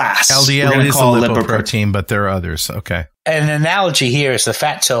whole class. LDL is a lipoprotein, but there are others. Okay. And an analogy here is the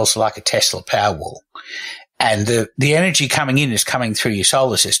fat cells are like a Tesla Powerwall. And the energy coming in is coming through your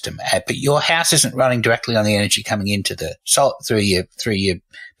solar system, but your house isn't running directly on the energy coming into the through your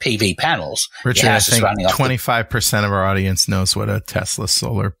PV panels. Richard, I think 25% of our audience knows what a Tesla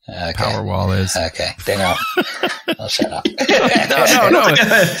solar Powerwall is. Okay, then I'll shut up. No,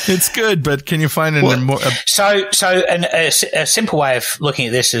 it's good, but can you find it more? So a simple way of looking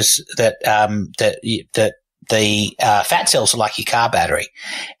at this is that the fat cells are like your car battery,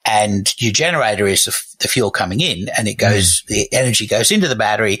 and your generator is the fuel coming in, and the energy goes into the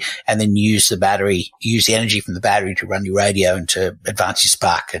battery, and then use the energy from the battery to run your radio and to advance your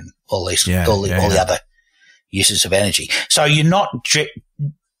spark and all the other uses of energy. So you're not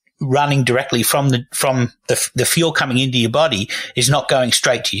running directly from the fuel coming into your body is not going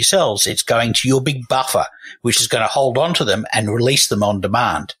straight to your cells. It's going to your big buffer, which is going to hold on to them and release them on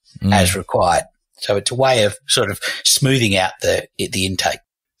demand as required. So it's a way of sort of smoothing out the intake.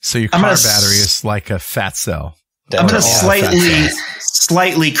 So your car battery is like a fat cell. I'm going to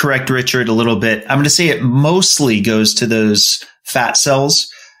slightly correct Richard a little bit. I'm going to say it mostly goes to those fat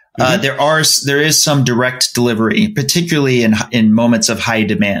cells. Mm-hmm. There is some direct delivery, particularly in moments of high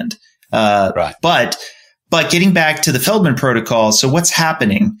demand. Right. But getting back to the Feldman protocol. So what's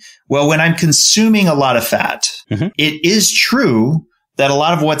happening? Well, when I'm consuming a lot of fat, it is true that a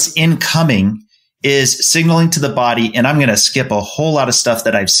lot of what's incoming is signaling to the body, and I'm going to skip a whole lot of stuff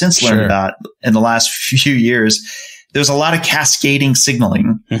that I've since learned about in the last few years. There's a lot of cascading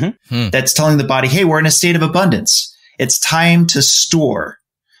signaling that's telling the body, hey, we're in a state of abundance. It's time to store.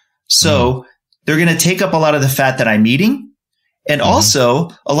 So they're going to take up a lot of the fat that I'm eating, and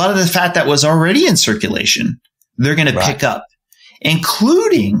also a lot of the fat that was already in circulation. They're going to pick up,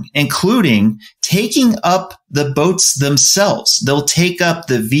 including taking up the boats themselves. They'll take up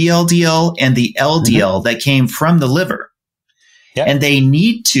the VLDL and the LDL that came from the liver. Yep. And they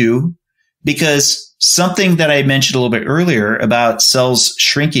need to, because something that I mentioned a little bit earlier about cells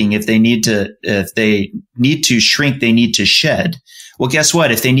shrinking, if they need to shrink, they need to shed. Well, guess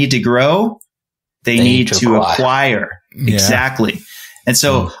what? If they need to grow, they need to acquire. Yeah. Exactly. And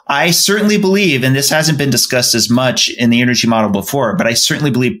so I certainly believe, and this hasn't been discussed as much in the energy model before, but I certainly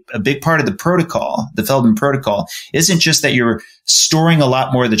believe a big part of the protocol, the Feldman protocol, isn't just that you're storing a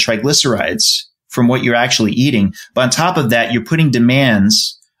lot more of the triglycerides from what you're actually eating, but on top of that, you're putting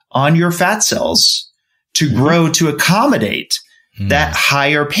demands on your fat cells to grow to accommate that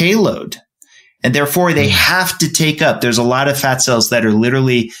higher payload. And therefore, they have to take up. There's a lot of fat cells that are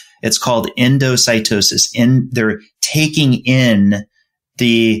literally, it's called endocytosis. They're taking in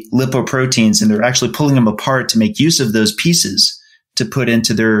the lipoproteins, and they're actually pulling them apart to make use of those pieces to put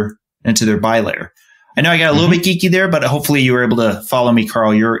into their bilayer. I know I got a little bit geeky there, but hopefully you were able to follow me,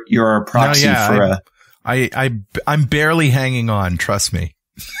 Carl. You're our proxy for I'm barely hanging on. Trust me.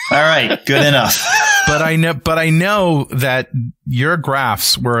 All right, good enough. But I know that your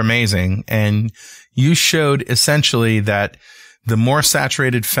graphs were amazing, and you showed essentially that the more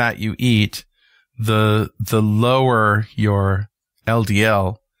saturated fat you eat, the lower your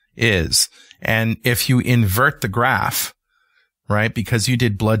LDL is. And if you invert the graph, right, because you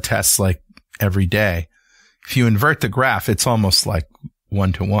did blood tests like every day, if you invert the graph, it's almost like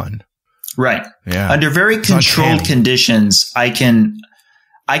 1-to-1. Right. Yeah. Under very controlled conditions, I can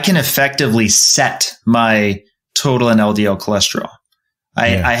effectively set my total and LDL cholesterol.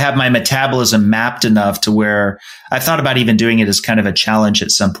 I have my metabolism mapped enough to where I've thought about even doing it as kind of a challenge at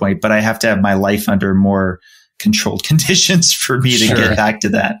some point, but I have to have my life under more controlled conditions for me to get back to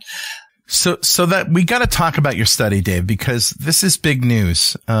that. So that we got to talk about your study, Dave, because this is big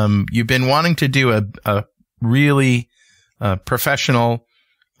news. You've been wanting to do a really professional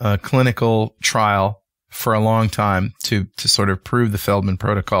clinical trial for a long time to sort of prove the Feldman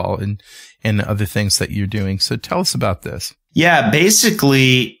protocol and other things that you're doing. So tell us about this. Yeah,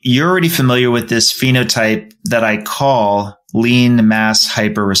 basically, you're already familiar with this phenotype that I call lean mass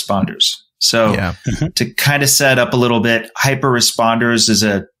hyperresponders. So to kind of set up a little bit, hyperresponders is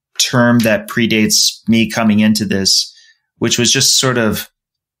a term that predates me coming into this, which was just sort of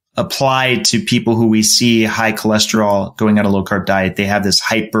applied to people who we see high cholesterol going on a low carb diet. They have this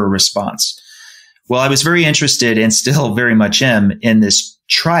hyper response. Well, I was very interested and still very much am in this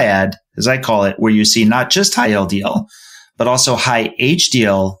triad, as I call it, where you see not just high LDL, but also high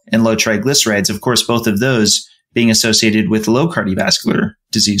HDL and low triglycerides. Of course, both of those being associated with low cardiovascular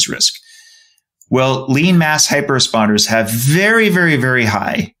disease risk. Well, lean mass hyperresponders have very, very, very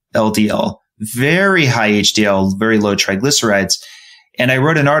high LDL, very high HDL, very low triglycerides. And I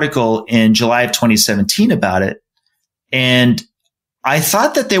wrote an article in July of 2017 about it. And I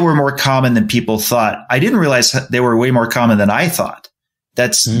thought that they were more common than people thought. I didn't realize they were way more common than I thought.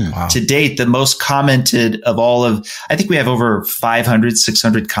 That's to date the most commented of all of, I think we have over 500,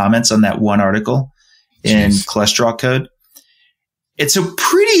 600 comments on that one article in Cholesterol Code. And so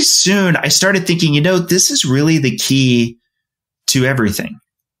pretty soon I started thinking, this is really the key to everything,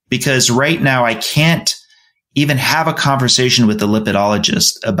 because right now I can't even have a conversation with the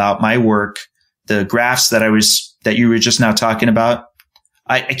lipidologist about my work, the graphs that you were just now talking about.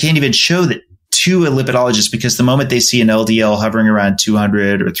 I can't even show that to a lipidologist, because the moment they see an LDL hovering around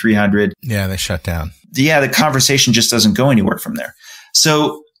 200 or 300, they shut down. Yeah, the conversation just doesn't go anywhere from there.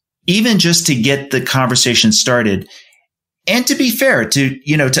 So even just to get the conversation started, and to be fair,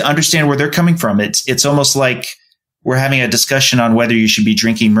 to understand where they're coming from, it's almost like we're having a discussion on whether you should be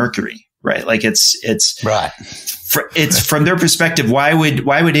drinking mercury, right? Like it's right. It's from their perspective. Why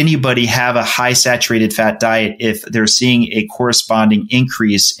would anybody have a high saturated fat diet if they're seeing a corresponding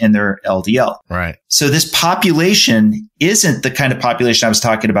increase in their LDL? Right. So this population isn't the kind of population I was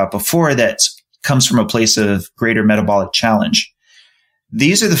talking about before that comes from a place of greater metabolic challenge.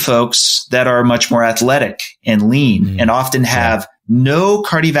 These are the folks that are much more athletic and lean and often have no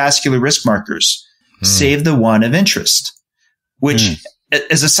cardiovascular risk markers, save the one of interest, which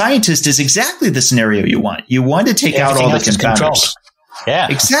as a scientist is exactly the scenario you want. You want to take out all the confounders.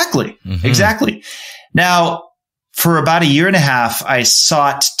 Yeah, exactly. Exactly. Now, for about a year and a half, I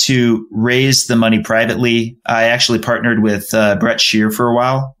sought to raise the money privately. I actually partnered with Brett Shear for a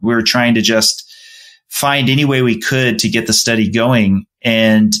while. We were trying to just find any way we could to get the study going,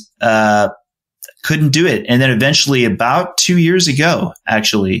 and couldn't do it. And then eventually, about 2 years ago,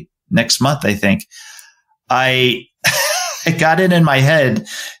 actually, next month, I think, I got it in my head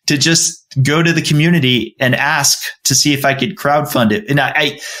to just go to the community and ask to see if I could crowdfund it. And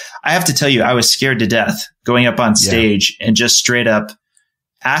I have to tell you, I was scared to death going up on stage and just straight up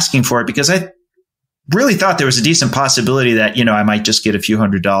asking for it, because I really thought there was a decent possibility that, I might just get a few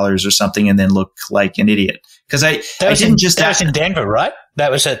 $100s or something and then look like an idiot. Because that was in Denver, right?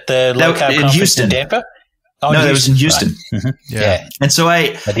 That was at the low carb conference Houston. in Denver. Oh, no, that was in Houston. Right. Yeah. And so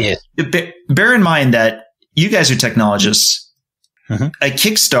bear in mind that you guys are technologists. A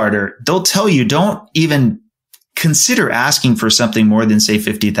Kickstarter, they'll tell you don't even consider asking for something more than, say,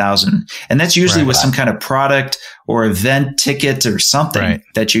 50,000. And that's usually with some kind of product or event ticket or something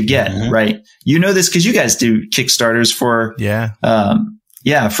that you get, right? You know this because you guys do Kickstarters for,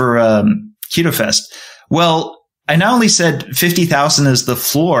 Keto Fest. Well, I not only said 50,000 is the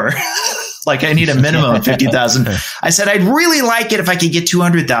floor, like I need a minimum of 50,000. I said, I'd really like it if I could get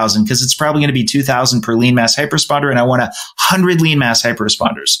 200,000, because it's probably going to be 2,000 per lean mass hyperresponder. And I want 100 lean mass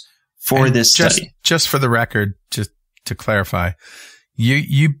hyperresponders for this study. Just for the record, just to clarify,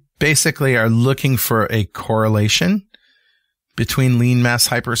 you basically are looking for a correlation between lean mass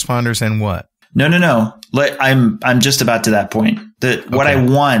hyperresponders and what? No. I'm just about to that point. What I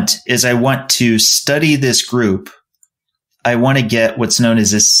want is I want to study this group. I want to get what's known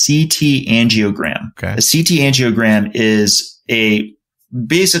as a CT angiogram. Okay. A CT angiogram is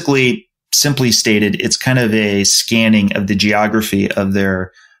basically, simply stated, it's kind of a scanning of the geography of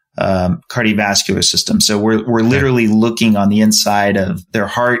their cardiovascular system. So we're literally looking on the inside of their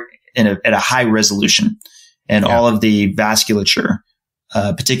heart at a high resolution, and all of the vasculature,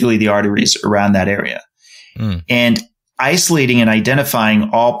 particularly the arteries around that area, and isolating and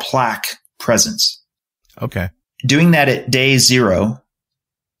identifying all plaque presence. Okay. Doing that at day 0.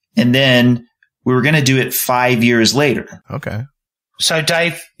 And then we were going to do it 5 years later. Okay. So,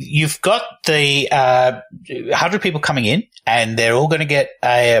 Dave, you've got the 100 people coming in, and they're all going to get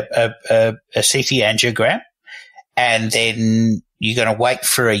a CT angiogram, and then you're going to wait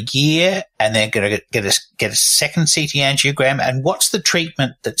for a year, and they're going to get a second CT angiogram. And what's the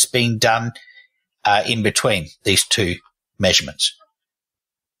treatment that's being done in between these two measurements?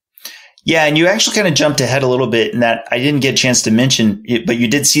 Yeah, and you actually kind of jumped ahead a little bit in that I didn't get a chance to mention it, but you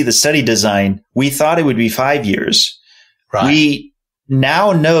did see the study design. We thought it would be 5 years. Right. We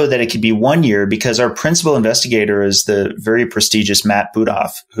now know that it could be 1 year because our principal investigator is the very prestigious Matt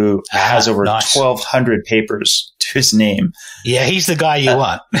Budoff, who has over 1,200 papers to his name. Yeah, he's the guy you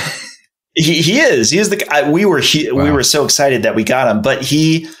want. He is. He is the guy. We were so excited that we got him, but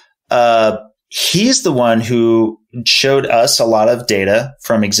he's the one who showed us a lot of data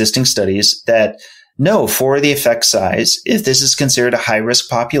from existing studies that no, for the effect size, if this is considered a high risk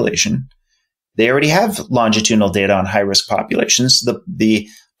population, they already have longitudinal data on high risk populations. The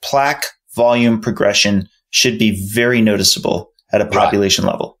plaque volume progression should be very noticeable at a population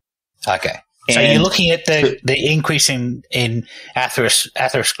level. Okay. So you're looking at the increase in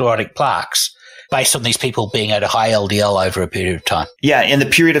atherosclerotic plaques based on these people being at a high LDL over a period of time. Yeah. And the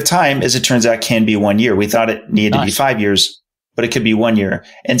period of time, as it turns out, can be 1 year. We thought it needed to be 5 years, but it could be 1 year.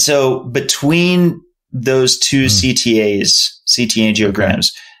 And so between those two CT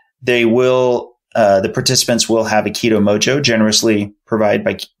angiograms, they will, the participants will have a Keto Mojo, generously provided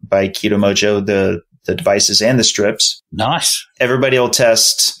by Keto Mojo, the devices and the strips. Nice. Everybody will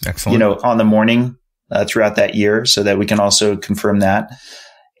test, on the morning throughout that year so that we can also confirm that.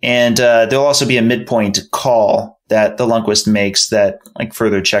 And there'll also be a midpoint call that the Lundquist makes that like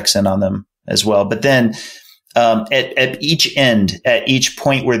further checks in on them as well. But then at each end, at each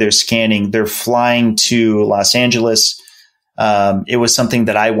point where they're scanning, they're flying to Los Angeles. It was something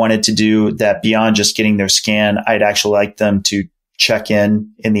that I wanted to do, that beyond just getting their scan, I'd actually like them to check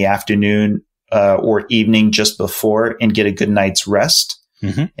in the afternoon or evening just before and get a good night's rest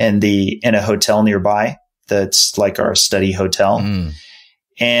in a hotel nearby that's like our study hotel.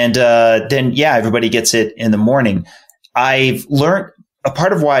 And then, everybody gets it in the morning. I've learned a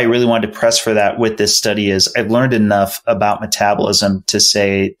part of why I really wanted to press for that with this study is I've learned enough about metabolism to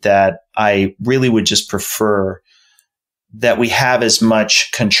say that I really would just prefer that we have as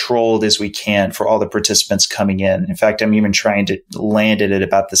much controlled as we can for all the participants coming in. In fact, I'm even trying to land it at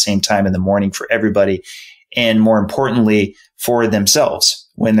about the same time in the morning for everybody. And more importantly, for themselves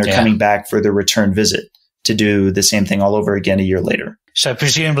when they're coming back for their return visit to do the same thing all over again a year later. So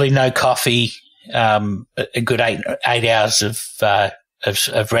presumably no coffee, a good eight hours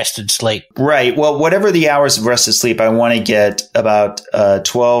of rested sleep. Right. Well, whatever the hours of rested sleep, I want to get about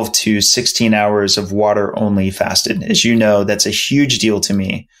 12 to 16 hours of water only fasted. As you know, that's a huge deal to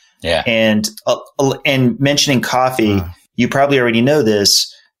me. Yeah. And mentioning coffee, you probably already know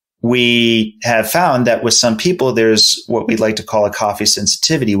this. We have found that with some people, there's what we'd like to call a coffee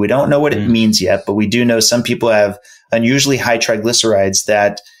sensitivity. We don't know what it means yet, but we do know some people have unusually high triglycerides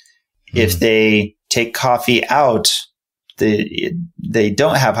that if they take coffee out, they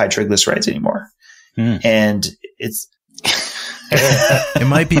don't have high triglycerides anymore. And it's it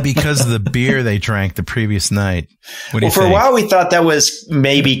might be because of the beer they drank the previous night. What do you think? For a while, we thought that was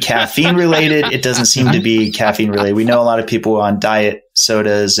maybe caffeine related. It doesn't seem to be caffeine related. We know a lot of people on diet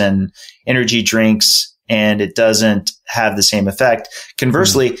sodas and energy drinks, and it doesn't have the same effect.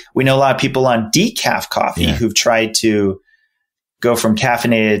 Conversely, we know a lot of people on decaf coffee who've tried to go from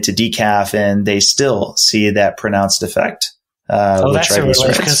caffeinated to decaf, and they still see that pronounced effect. That's a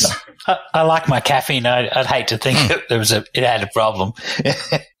relief because I like my caffeine. I'd hate to think it had a problem.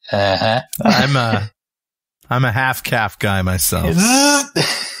 I'm a half calf guy myself,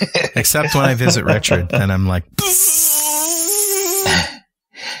 except when I visit Richard, and I'm like.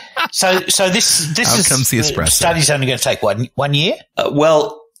 So this Out comes the espresso. Study's only going to take 1 year?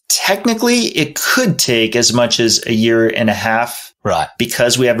 Well, technically, it could take as much as a year and a half, right?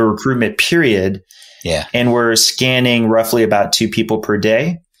 Because we have a recruitment period. Yeah. And we're scanning roughly about 2 people per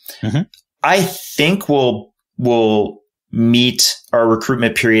day. I think we'll meet our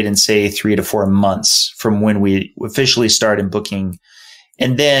recruitment period in, say, 3 to 4 months from when we officially start in booking,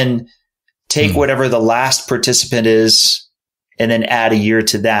 and then take whatever the last participant is and then add a year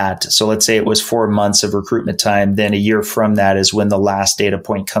to that. So let's say it was 4 months of recruitment time. Then a year from that is when the last data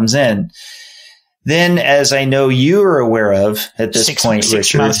point comes in. Then, as I know you are aware of at this point, Richard,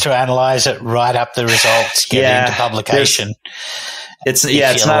 6 months to analyze it, write up the results, get it into publication. It's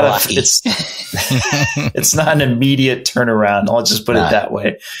not an immediate turnaround. I'll just put it that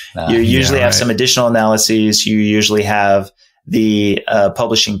way. You usually have some additional analyses. You usually have the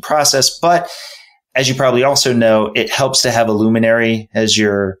publishing process, but as you probably also know, it helps to have a luminary as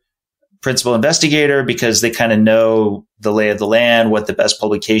your principal investigator because they kind of know the lay of the land, what the best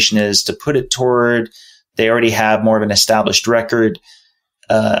publication is to put it toward. They already have more of an established record.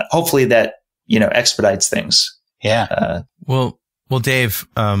 Hopefully that, expedites things. Yeah. Well, Dave,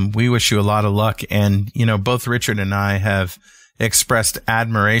 we wish you a lot of luck. And, both Richard and I have expressed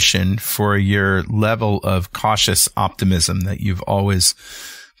admiration for your level of cautious optimism that you've always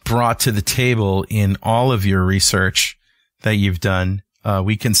brought to the table in all of your research that you've done.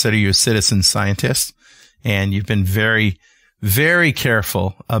 We consider you a citizen scientist, and you've been very, very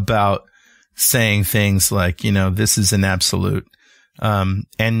careful about saying things like, this is an absolute.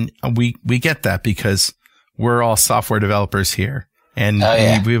 And we get that because we're all software developers here. And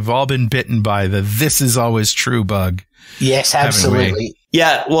we've all been bitten by the "this is always true" bug. Yes, absolutely.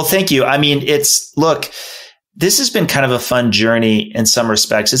 Yeah. Well, thank you. I mean, look, this has been kind of a fun journey in some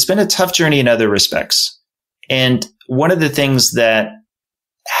respects. It's been a tough journey in other respects. And one of the things that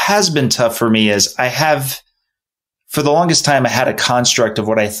has been tough for me is for the longest time, I had a construct of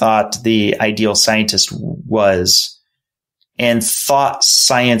what I thought the ideal scientist was and thought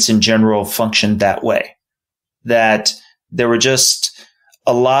science in general functioned that way. That there were just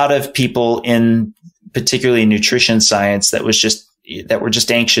a lot of people in particularly nutrition science that were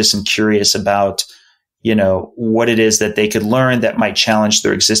just anxious and curious about, what it is that they could learn that might challenge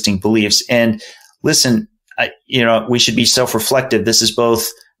their existing beliefs. And listen, we should be self-reflective. This is both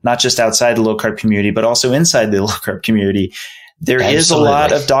not just outside the low carb community, but also inside the low carb community. There is a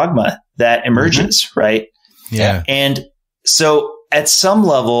lot of dogma that emerges, right? Yeah. And so at some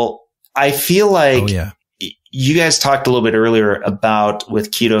level, I feel like you guys talked a little bit earlier about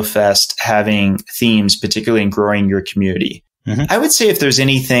with Keto Fest having themes, particularly in growing your community. Mm-hmm. I would say if there's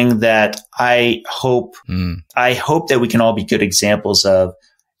anything that I hope that we can all be good examples of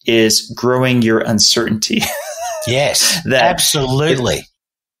is growing your uncertainty. Yes, absolutely.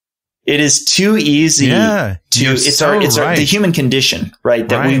 It is too easy it's the human condition, right?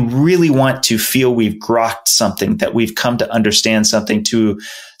 That we really want to feel we've grokked something, that we've come to understand something to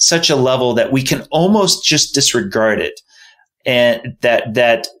such a level that we can almost just disregard it. And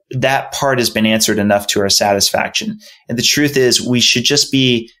that part has been answered enough to our satisfaction. And the truth is we should just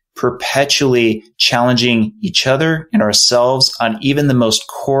be perpetually challenging each other and ourselves on even the most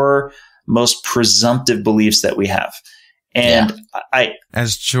core, most presumptive beliefs that we have. And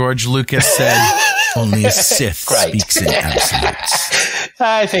as George Lucas said, only a Sith speaks in absolutes.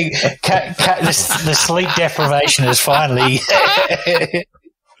 I think the sleep deprivation is finally.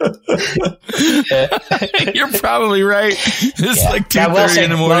 You're probably right. It's like 2:30 in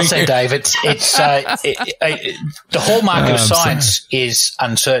the morning. Well said, Dave. It's the hallmark of science is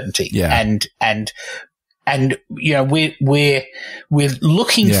uncertainty. Yeah. And we're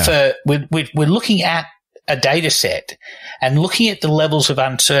looking we're looking at a data set and looking at the levels of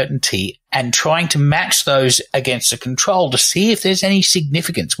uncertainty and trying to match those against a control to see if there's any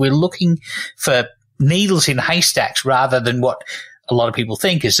significance. We're looking for needles in haystacks rather than what a lot of people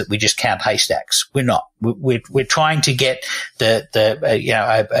think is that we just count haystacks. We're not. We're trying to get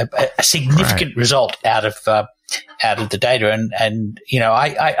a significant result out of the data. And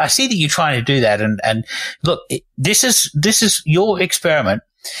I see that you're trying to do that. And look, this is your experiment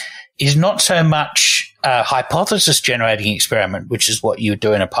is not so much a hypothesis generating experiment, which is what you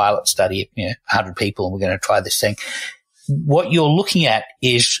do in a pilot study of 100 people, and we're going to try this thing. What you're looking at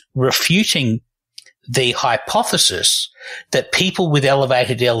is refuting the hypothesis that people with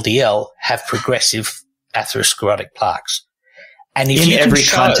elevated LDL have progressive atherosclerotic plaques. And if in every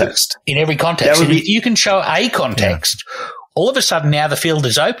context, if you can show a context, all of a sudden now the field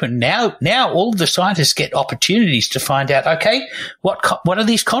is open. Now all of the scientists get opportunities to find out, okay, what are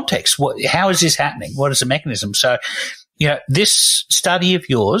these contexts? How is this happening? What is the mechanism? So, this study of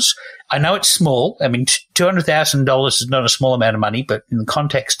yours, I know it's small. I mean, $200,000 is not a small amount of money, but in the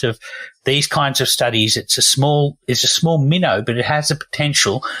context of these kinds of studies, it's a small minnow, but it has the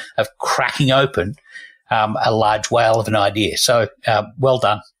potential of cracking open a large whale of an idea. So, well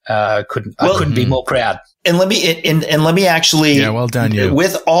done. I couldn't be more proud. And let me actually, well done, you.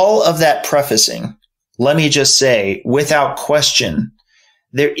 With all of that prefacing, let me just say, without question,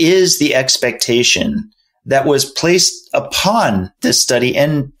 there is the expectation that was placed upon this study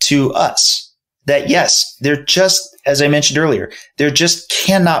and to us that yes, there just, as I mentioned earlier, there just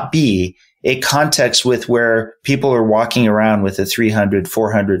cannot be a context with where people are walking around with a 300,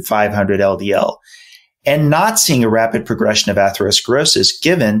 400, 500 LDL and not seeing a rapid progression of atherosclerosis,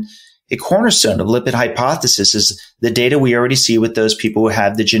 given a cornerstone of lipid hypothesis is the data we already see with those people who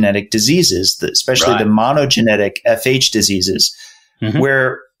have the genetic diseases, especially the monogenetic FH diseases,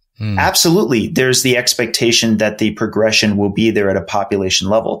 where absolutely, there's the expectation that the progression will be there at a population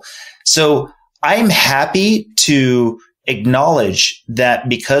level. So I'm happy to acknowledge that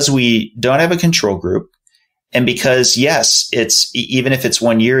because we don't have a control group, and because, yes, it's even if it's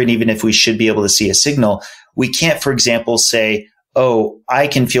 1 year and even if we should be able to see a signal, we can't, for example, say, oh, I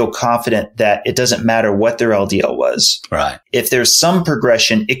can feel confident that it doesn't matter what their LDL was. Right. If there's some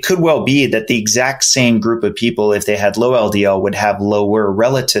progression, it could well be that the exact same group of people, if they had low LDL, would have lower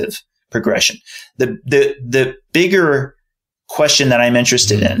relative progression. The bigger question that I'm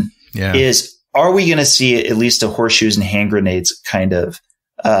interested in is, are we going to see at least a horseshoes and hand grenades kind of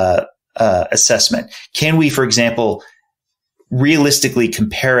assessment? Can we, for example, realistically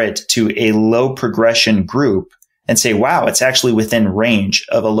compare it to a low progression group and say, wow, it's actually within range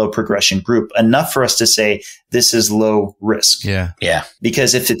of a low progression group, enough for us to say this is low risk? Yeah. Yeah.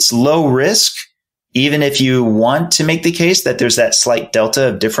 Because if it's low risk, even if you want to make the case that there's that slight delta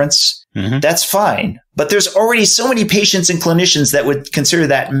of difference, that's fine. But there's already so many patients and clinicians that would consider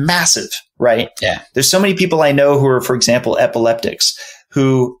that massive, right? Yeah. There's so many people I know who are, for example, epileptics,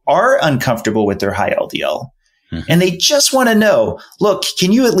 who are uncomfortable with their high LDL. And they just want to know, look,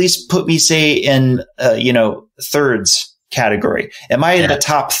 can you at least put me, say, in, thirds category? Am I in the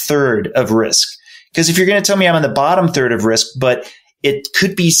top third of risk? Because if you're going to tell me I'm in the bottom third of risk, but it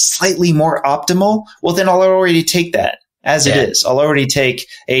could be slightly more optimal, well, then I'll already take that as it is. I'll already take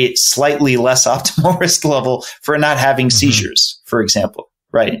a slightly less optimal risk level for not having seizures, for example.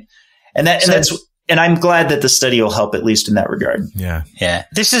 Right. And I'm glad that the study will help, at least in that regard. Yeah. Yeah.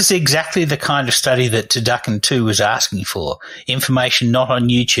 This is exactly the kind of study that Tadukin 2 was asking for. Information not on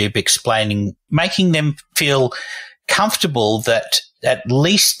YouTube explaining, making them feel comfortable that at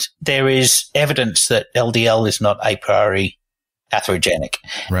least there is evidence that LDL is not a priori atherogenic.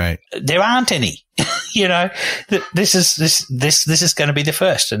 Right. There aren't any. This is going to be the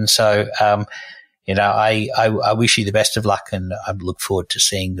first. And so, I wish you the best of luck, and I look forward to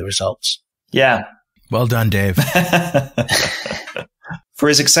seeing the results. Yeah. Well done, Dave. For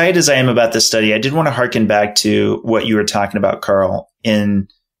as excited as I am about this study, I did want to harken back to what you were talking about, Carl. In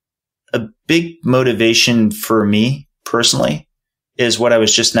a big motivation for me personally is what I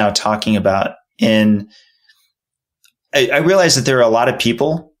was just now talking about. I realized that there are a lot of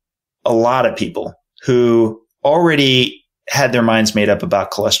people who already had their minds made up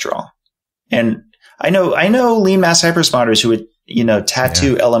about cholesterol. And I know lean mass hyperresponders who would,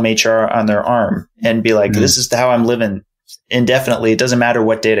 tattoo LMHR on their arm and be like, this is how I'm living indefinitely. It doesn't matter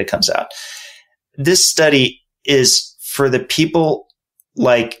what data comes out. This study is for the people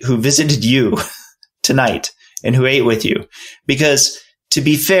like who visited you tonight and who ate with you. Because to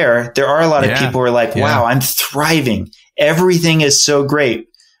be fair, there are a lot of people who are like, wow, I'm thriving. Everything is so great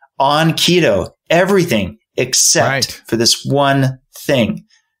on keto, everything except for this one thing.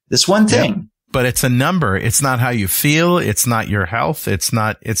 But it's a number. It's not how you feel. It's not your health. It's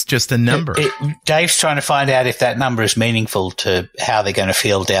just a number. Dave's trying to find out if that number is meaningful to how they're going to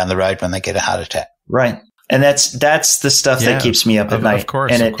feel down the road when they get a heart attack. Right. And that's the stuff that keeps me up at night. Of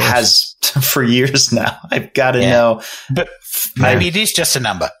course. And it has for years now. I've got to know. But maybe it is just a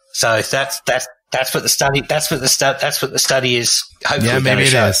number. So that's what the study is hopefully going to show. Maybe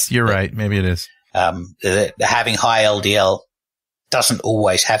it is. You're right. Maybe it is. Having high LDL doesn't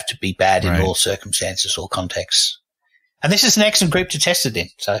always have to be bad in all circumstances or contexts. And this is an excellent group to test it in.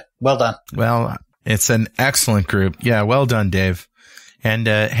 So well done. Well, it's an excellent group. Yeah. Well done, Dave. And,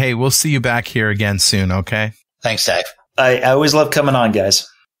 hey, we'll see you back here again soon. Okay. Thanks, Dave. I always love coming on, guys.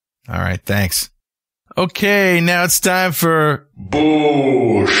 All right. Thanks. Okay. Now it's time for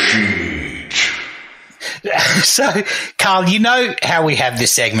bullshit. So, Carl, you know how we have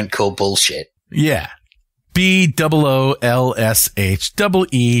this segment called Bullshit? Yeah. BOOLSHEET.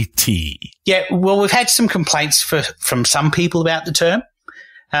 Yeah, well, we've had some complaints from some people about the term.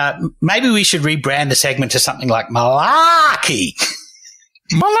 Maybe we should rebrand the segment to something like malarkey.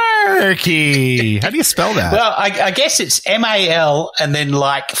 Malarkey. How do you spell that? Well, I guess it's MAL and then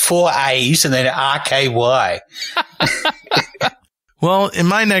like 4 A's and then RKY. Well, in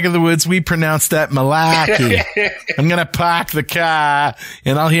my neck of the woods, we pronounce that malarkey. I'm going to park the car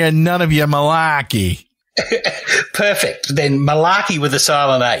and I'll hear none of your malarkey. Perfect. Then malarkey with a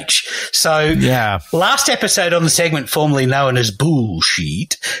silent H. So, last episode on the segment formerly known as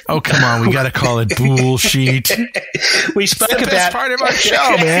Bullshit. Oh, come on. We got to call it Bullshit. We spoke it's the about best part of our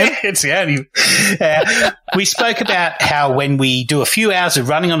show, man. It's the only. We spoke about how when we do a few hours of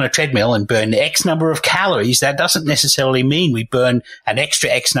running on a treadmill and burn X number of calories, that doesn't necessarily mean we burn an extra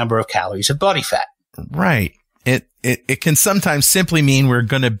X number of calories of body fat. Right. It can sometimes simply mean we're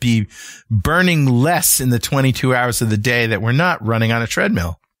going to be burning less in the 22 hours of the day that we're not running on a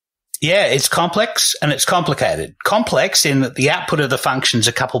treadmill. Yeah, it's complex and it's complicated. Complex in that the output of the functions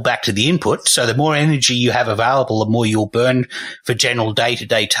are coupled back to the input. So the more energy you have available, the more you'll burn for general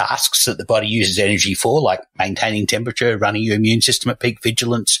day-to-day tasks that the body uses energy for, like maintaining temperature, running your immune system at peak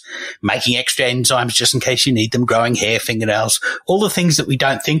vigilance, making extra enzymes just in case you need them, growing hair, fingernails, all the things that we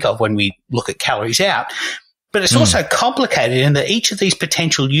don't think of when we look at calories out. But it's also complicated in that each of these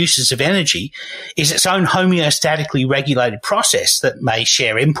potential uses of energy is its own homeostatically regulated process that may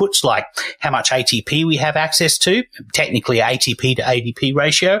share inputs like how much ATP we have access to, technically ATP to ADP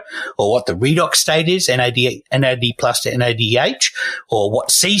ratio, or what the redox state is, NAD plus to NADH, or what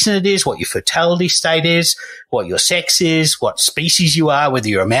season it is, what your fertility state is, what your sex is, what species you are, whether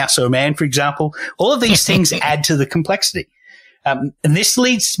you're a mouse or a man, for example. All of these things add to the complexity. And this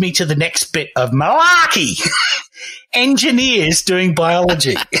leads me to the next bit of malarkey. Engineers doing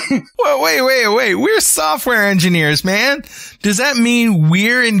biology. Well, wait. We're software engineers, man. Does that mean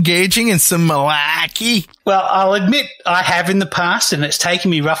we're engaging in some malarkey? Well, I'll admit I have in the past, and it's taken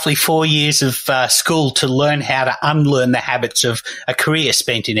me roughly 4 years of school to learn how to unlearn the habits of a career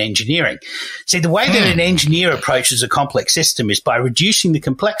spent in engineering. See, the way that an engineer approaches a complex system is by reducing the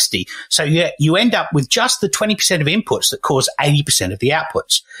complexity. So you end up with just the 20% of inputs that cause 80% of the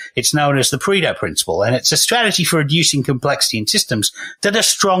outputs. It's known as the Pareto principle, and it's a strategy for reducing complexity in systems that are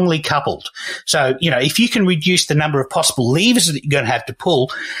strongly coupled. So, if you can reduce the number of possible levers that you're going to have to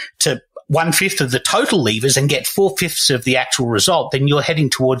pull to 1/5 of the total levers and get 4/5 of the actual result, then you're heading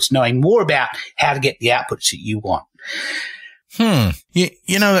towards knowing more about how to get the outputs that you want.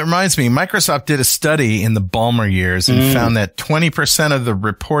 That reminds me, Microsoft did a study in the Ballmer years and found that 20% of the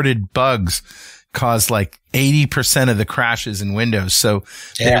reported bugs caused like 80% of the crashes in Windows. So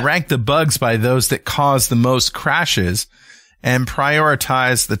they ranked the bugs by those that cause the most crashes and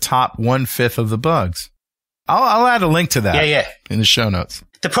prioritize the top 1/5 of the bugs. I'll add a link to that in the show notes.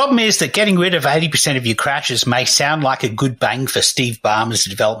 The problem is that getting rid of 80% of your crashes may sound like a good bang for Steve Ballmer's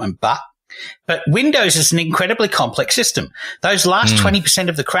development buck, but Windows is an incredibly complex system. Those last 20%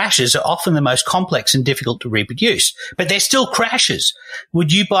 of the crashes are often the most complex and difficult to reproduce, but they're still crashes.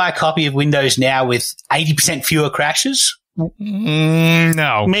 Would you buy a copy of Windows now with 80% fewer crashes?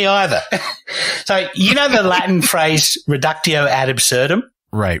 No. Me either. So, the Latin phrase reductio ad absurdum?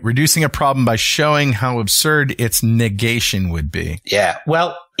 Right. Reducing a problem by showing how absurd its negation would be. Yeah.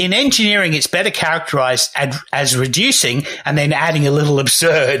 Well, in engineering, it's better characterized as reducing and then adding a little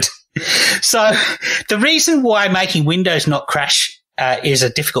absurd. So the reason why making Windows not crash is a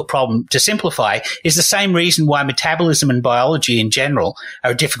difficult problem to simplify is the same reason why metabolism and biology in general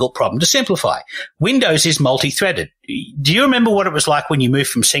are a difficult problem to simplify. Windows is multi-threaded. Do you remember what it was like when you moved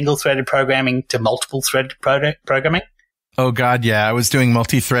from single-threaded programming to multiple-threaded programming? Oh, God, yeah. I was doing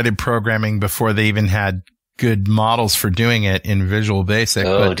multi-threaded programming before they even had good models for doing it in Visual Basic.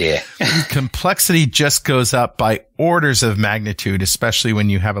 Oh, dear. Complexity just goes up by orders of magnitude, especially when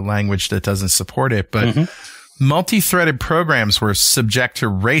you have a language that doesn't support it. But multi-threaded programs were subject to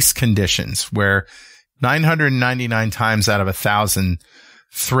race conditions where 999 times out of 1,000,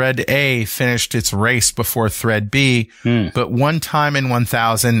 thread A finished its race before thread B, but one time in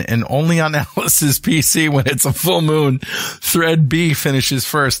 1,000 and only on Alice's PC when it's a full moon, thread B finishes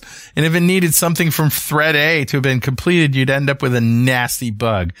first. And if it needed something from thread A to have been completed, you'd end up with a nasty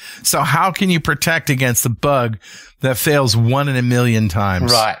bug. So how can you protect against a bug that fails 1 in a million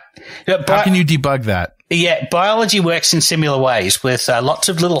times? Right. How can you debug that? Yeah, biology works in similar ways with lots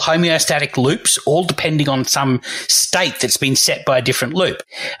of little homeostatic loops, all depending on some state that's been set by a different loop.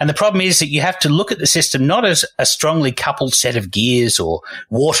 And the problem is that you have to look at the system not as a strongly coupled set of gears or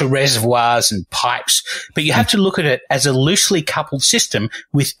water reservoirs and pipes, but you have to look at it as a loosely coupled system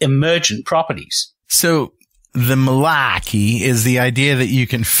with emergent properties. So the malarkey is the idea that you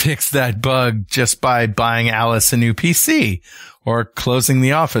can fix that bug just by buying Alice a new PC or closing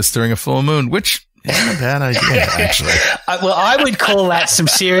the office during a full moon, which isn't a bad idea, actually. Well, I would call that some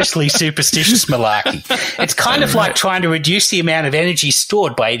seriously superstitious malarkey. It's kind of like trying to reduce the amount of energy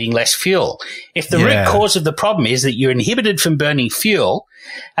stored by eating less fuel. If the root cause of the problem is that you're inhibited from burning fuel,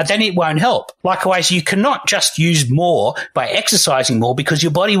 then it won't help. Likewise, you cannot just use more by exercising more because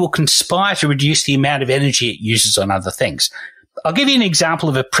your body will conspire to reduce the amount of energy it uses on other things. I'll give you an example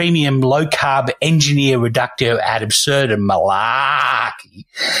of a premium low-carb engineer reductio ad absurdum malarkey.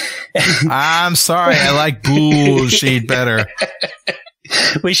 I'm sorry. I like bullshit better.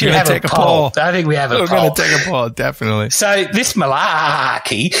 We should have a poll. I think we have a poll. We're going to take a poll, definitely. So this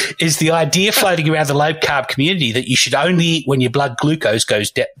malarkey is the idea floating around the low-carb community that you should only eat when your blood glucose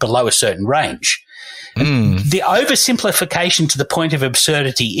goes below a certain range. The oversimplification to the point of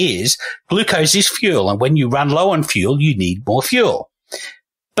absurdity is glucose is fuel, and when you run low on fuel, you need more fuel.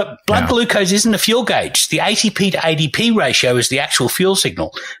 But blood glucose isn't a fuel gauge. The ATP to ADP ratio is the actual fuel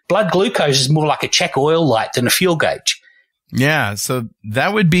signal. Blood glucose is more like a check oil light than a fuel gauge. Yeah, so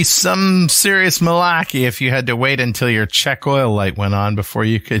that would be some serious malarkey if you had to wait until your check oil light went on before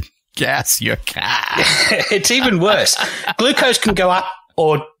you could gas your car. It's even worse. Glucose can go up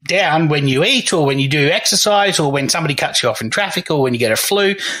or down when you eat or when you do exercise or when somebody cuts you off in traffic or when you get a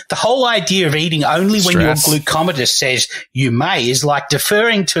flu. The whole idea of eating only when your glucometer says you may is like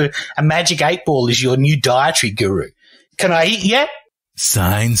deferring to a magic 8-ball as your new dietary guru. Can I eat yet?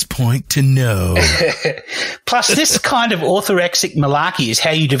 Signs point to no. Plus, this kind of orthorexic malarkey is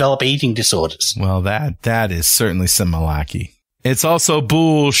how you develop eating disorders. Well, that is certainly some malarkey. It's also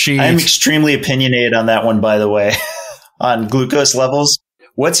bullshit. I'm extremely opinionated on that one, by the way, on glucose levels.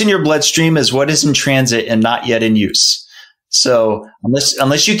 What's in your bloodstream is what is in transit and not yet in use. So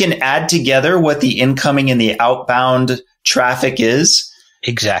unless you can add together what the incoming and the outbound traffic is,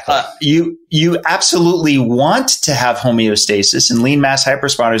 exactly, you absolutely want to have homeostasis, and lean mass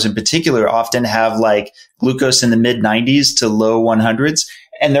hyperresponders in particular often have like glucose in the mid 90s to low 100s,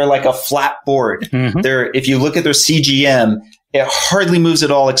 and they're like a flat board. Mm-hmm. If you look at their CGM, it hardly moves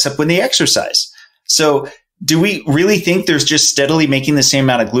at all except when they exercise. So do we really think there's just steadily making the same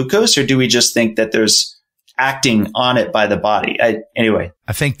amount of glucose, or do we just think that there's acting on it by the body? Anyway.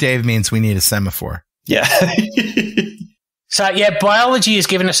 I think Dave means we need a semaphore. Yeah. So, yeah, biology has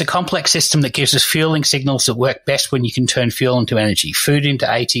given us a complex system that gives us fueling signals that work best when you can turn fuel into energy, food into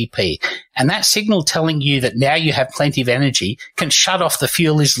ATP. And that signal telling you that now you have plenty of energy can shut off the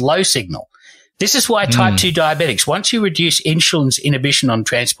fuel is low signal. This is why type 2 diabetics, once you reduce insulin's inhibition on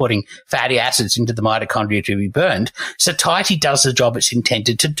transporting fatty acids into the mitochondria to be burned, satiety does the job it's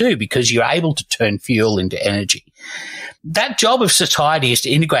intended to do because you're able to turn fuel into energy. That job of satiety is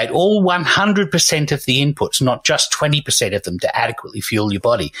to integrate all 100% of the inputs, not just 20% of them, to adequately fuel your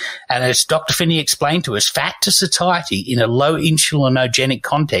body. And as Dr. Finney explained to us, fat to satiety in a low insulinogenic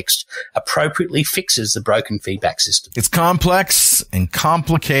context appropriately fixes the broken feedback system. It's complex and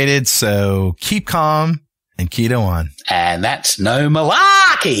complicated, so keep calm and keto on. And that's no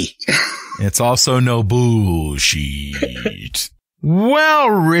malarkey. It's also no bullshit.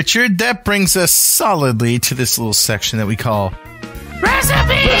 Well, Richard, that brings us solidly to this little section that we call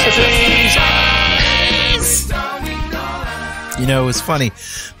Recipes! You know, it was funny.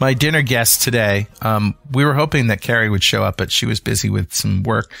 My dinner guest today, we were hoping that Carrie would show up, but she was busy with some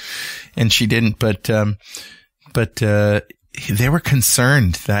work and she didn't. But they were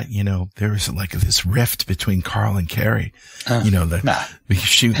concerned that, you know, there was like this rift between Carl and Carrie. He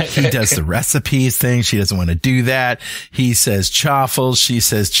does the recipes thing. She doesn't want to do that. He says chaffles. She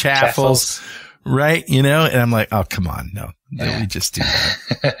says chaffles. Right? You know, and I'm like, oh, come on. No, we just do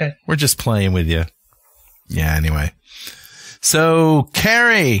that. We're just playing with you. Yeah. Anyway. So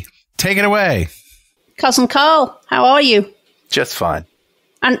Carrie, take it away. Cousin Carl, how are you? Just fine.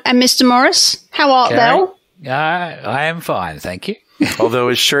 And Mr. Morris, how art thou? I am fine, thank you. Although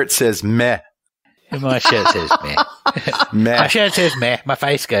his shirt says meh. My shirt says meh. Meh. My shirt says meh. My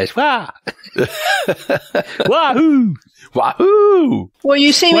face goes, wah. Wahoo. Wahoo. Well,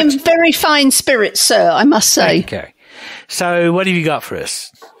 you seem in very fine spirits, sir, I must say. Okay. So what have you got for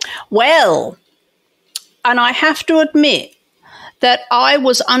us? Well, and I have to admit that I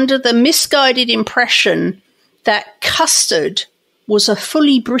was under the misguided impression that custard was a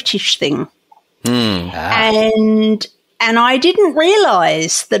fully British thing. And I didn't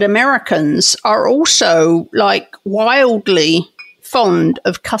realize that Americans are also like wildly fond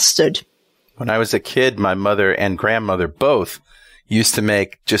of custard. When I was a kid, my mother and grandmother both used to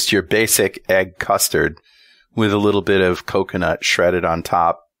make just your basic egg custard with a little bit of coconut shredded on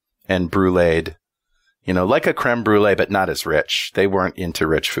top and bruleed, you know, like a creme brulee, but not as rich. They weren't into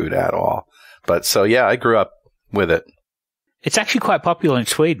rich food at all. But so, yeah, I grew up with it. It's actually quite popular in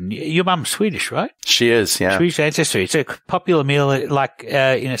Sweden. Your mum's Swedish, right? She is, yeah. Swedish ancestry. It's a popular meal, like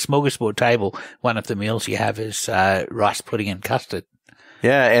in a smorgasbord table. One of the meals you have is rice pudding and custard.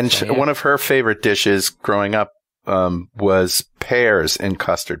 Yeah, and one of her favorite dishes growing up was pears in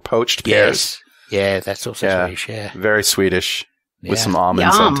custard, poached pears. Yes. Yeah, that's also Swedish, yeah. Very Swedish, with some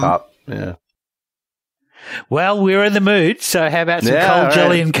almonds on top. Yeah. Well, we're in the mood, so how about some cold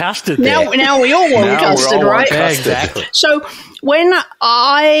jelly and custard there? Now we all want custard, right? Yeah, exactly. So when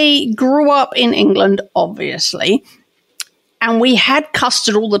I grew up in England, obviously, and we had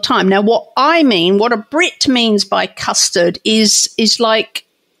custard all the time. Now, what a Brit means by custard is like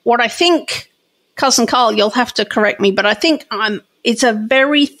what I think, Cousin Carl, you'll have to correct me, but I think it's a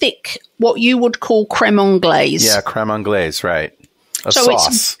very thick, what you would call creme anglaise. Yeah, creme anglaise, right. A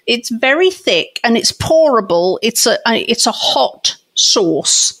sauce. It's very thick and it's pourable. It's a hot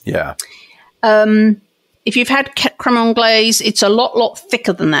sauce. Yeah. If you've had creme anglaise, it's a lot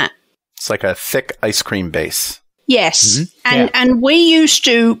thicker than that. It's like a thick ice cream base. Yes. And we used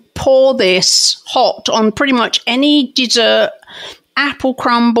to pour this hot on pretty much any dessert, apple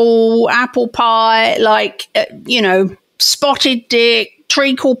crumble, apple pie, spotted dick,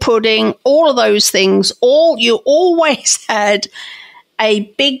 treacle pudding, all of those things. You always had a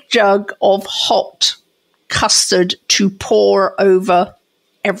big jug of hot custard to pour over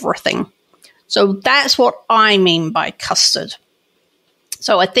everything. So that's what I mean by custard.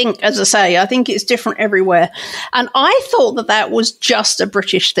 So I think, as I say, I think it's different everywhere. And I thought that was just a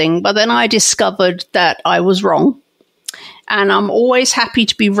British thing, but then I discovered that I was wrong. And I'm always happy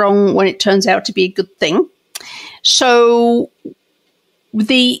to be wrong when it turns out to be a good thing. So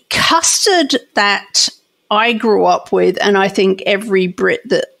the custard that I grew up with, and I think every Brit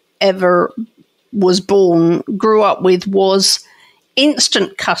that ever was born grew up with, was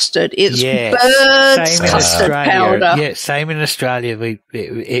instant custard. It's Bird's custard powder. Yeah, same in Australia.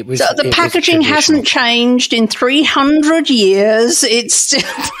 It was. So the packaging hasn't changed in 300 years.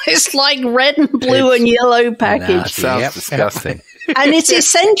 It's like red and blue and yellow package. Sounds disgusting. And it's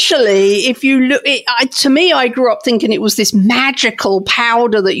essentially, if you look, to me, I grew up thinking it was this magical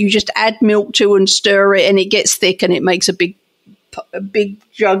powder that you just add milk to and stir it, and it gets thick and it makes a big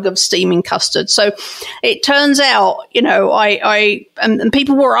jug of steaming custard. So it turns out, and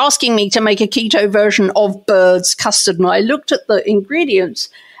people were asking me to make a keto version of Bird's custard, and I looked at the ingredients,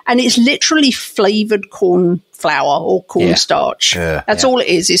 and it's literally flavored corn flour or cornstarch. That's all it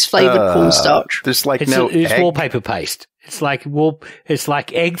is flavored cornstarch. There's it's wallpaper paste. It's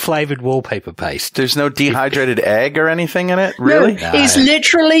like egg flavored wallpaper paste. There's no dehydrated egg or anything in it, really? No, it's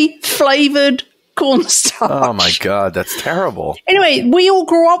literally flavored cornstarch. Oh my God, that's terrible. Anyway, we all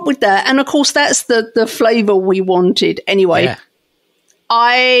grew up with that, and of course that's the flavor we wanted. Anyway,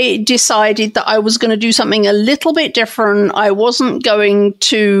 I decided that I was going to do something a little bit different. I wasn't going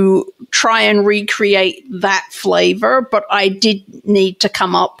to try and recreate that flavor, but I did need to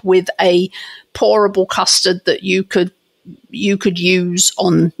come up with a pourable custard that you could use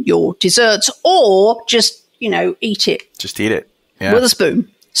on your desserts, or just eat it. Just eat it with a spoon.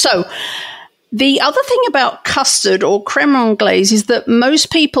 So the other thing about custard or creme anglaise is that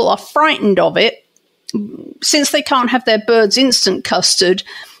most people are frightened of it. Since they can't have their Bird's instant custard,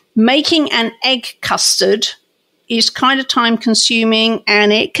 making an egg custard is kind of time consuming,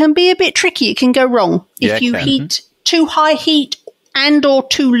 and it can be a bit tricky. It can go wrong. If you heat too high heat and or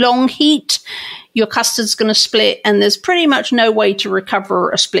too long heat, your custard's going to split, and there's pretty much no way to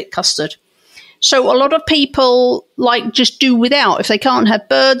recover a split custard. So a lot of people just do without. If they can't have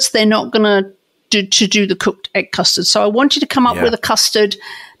Bird's, they're not going to do the cooked egg custard. So I wanted to come up with a custard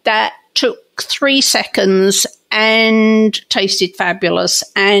that took 3 seconds and tasted fabulous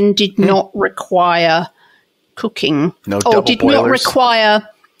and did not require cooking.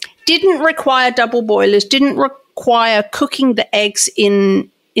 Didn't require double boilers, didn't require cooking the eggs in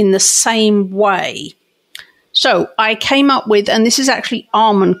the same way. So I came up with, and this is actually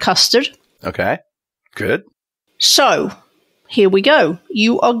almond custard. Okay, good. So here we go.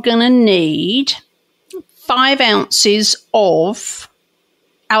 You are going to need 5 ounces of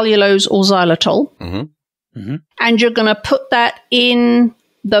allulose or xylitol. And you're going to put that in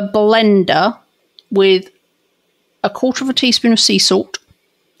the blender with 1/4 teaspoon of sea salt,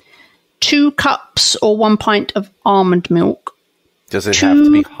 2 cups or 1 pint of almond milk. Does it have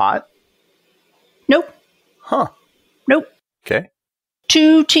to be hot? Nope. Huh. Nope. Okay.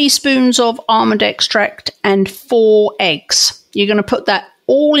 2 teaspoons of almond extract and 4 eggs. You're going to put that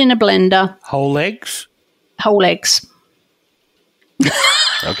all in a blender. Whole eggs? Whole eggs.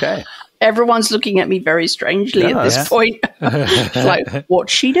 Okay. Everyone's looking at me very strangely at this point. Like,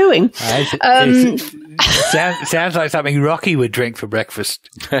 what's she doing? Sounds like something Rocky would drink for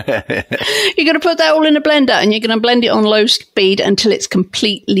breakfast. You're going to put that all in a blender, and you're going to blend it on low speed until it's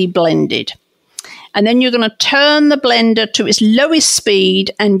completely blended. And then you're going to turn the blender to its lowest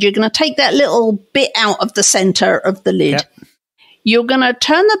speed, and you're going to take that little bit out of the center of the lid. Yep. You're going to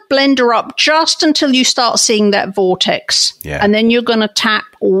turn the blender up just until you start seeing that vortex. Yeah. And then you're going to tap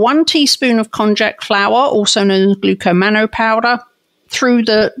 1 teaspoon of konjac flour, also known as glucomano powder, through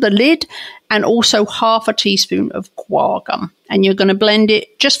the lid, and also 1/2 teaspoon of guar gum. And you're going to blend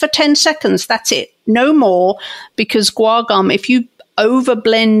it just for 10 seconds. That's it. No more, because guar gum, if you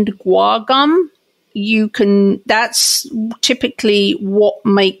overblend guar gum, that's typically what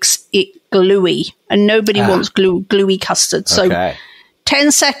makes it gluey, and nobody wants gluey custard. So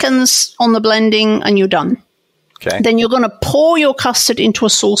 10 seconds on the blending and you're done. Okay. Then you're going to pour your custard into a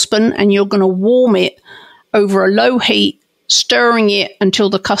saucepan, and you're going to warm it over a low heat stirring it until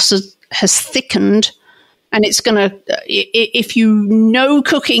the custard has thickened. And it's going to, if you know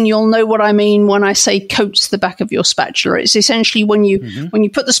cooking, you'll know what I mean when I say coats the back of your spatula. It's essentially when you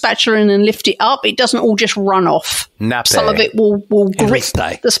put the spatula in and lift it up, it doesn't all just run off. Nappe. Some of it will grip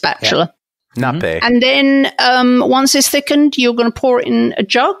the spatula. Yeah. Nappe. And then once it's thickened, you're going to pour it in a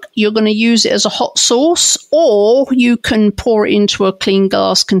jug. You're going to use it as a hot sauce, or you can pour it into a clean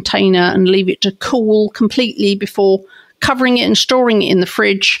glass container and leave it to cool completely before covering it and storing it in the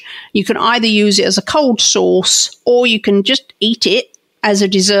fridge. You can either use it as a cold sauce, or you can just eat it as a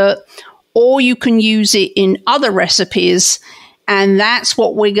dessert, or you can use it in other recipes. And that's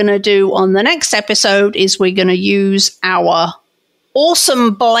what we're going to do on the next episode, is we're going to use our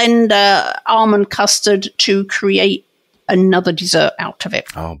awesome blender almond custard to create another dessert out of it.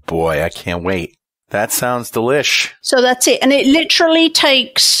 Oh boy, I can't wait. That sounds delish. So that's it. And it literally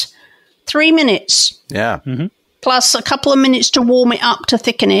takes 3 minutes. Yeah. Mm-hmm. Plus a couple of minutes to warm it up to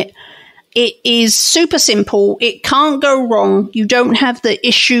thicken it. It is super simple. It can't go wrong. You don't have the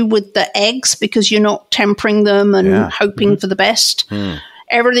issue with the eggs because you're not tempering them and hoping for the best.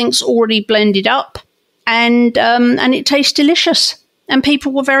 Everything's already blended up, and it tastes delicious. And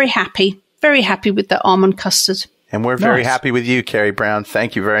people were very happy with the almond custard. And we're very happy with you, Carrie Brown.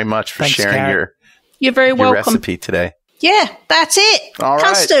 Thank you very much for sharing You're very welcome. your recipe today. Yeah, that's it. All right.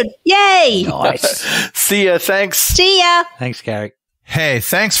 Custard. Yay. Nice. See ya. Thanks. See ya. Thanks, Gary. Hey,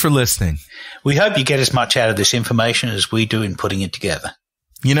 thanks for listening. We hope you get as much out of this information as we do in putting it together.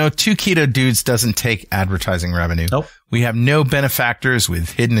 You know, Two Keto Dudes doesn't take advertising revenue. Nope. We have no benefactors with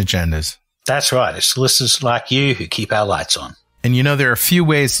hidden agendas. That's right. It's listeners like you who keep our lights on. And you know, there are a few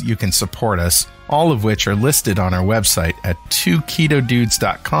ways you can support us, all of which are listed on our website at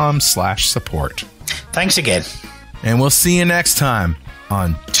twoketodudes.com/support. Thanks again. And we'll see you next time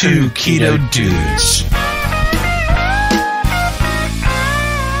on Two Keto Dudes.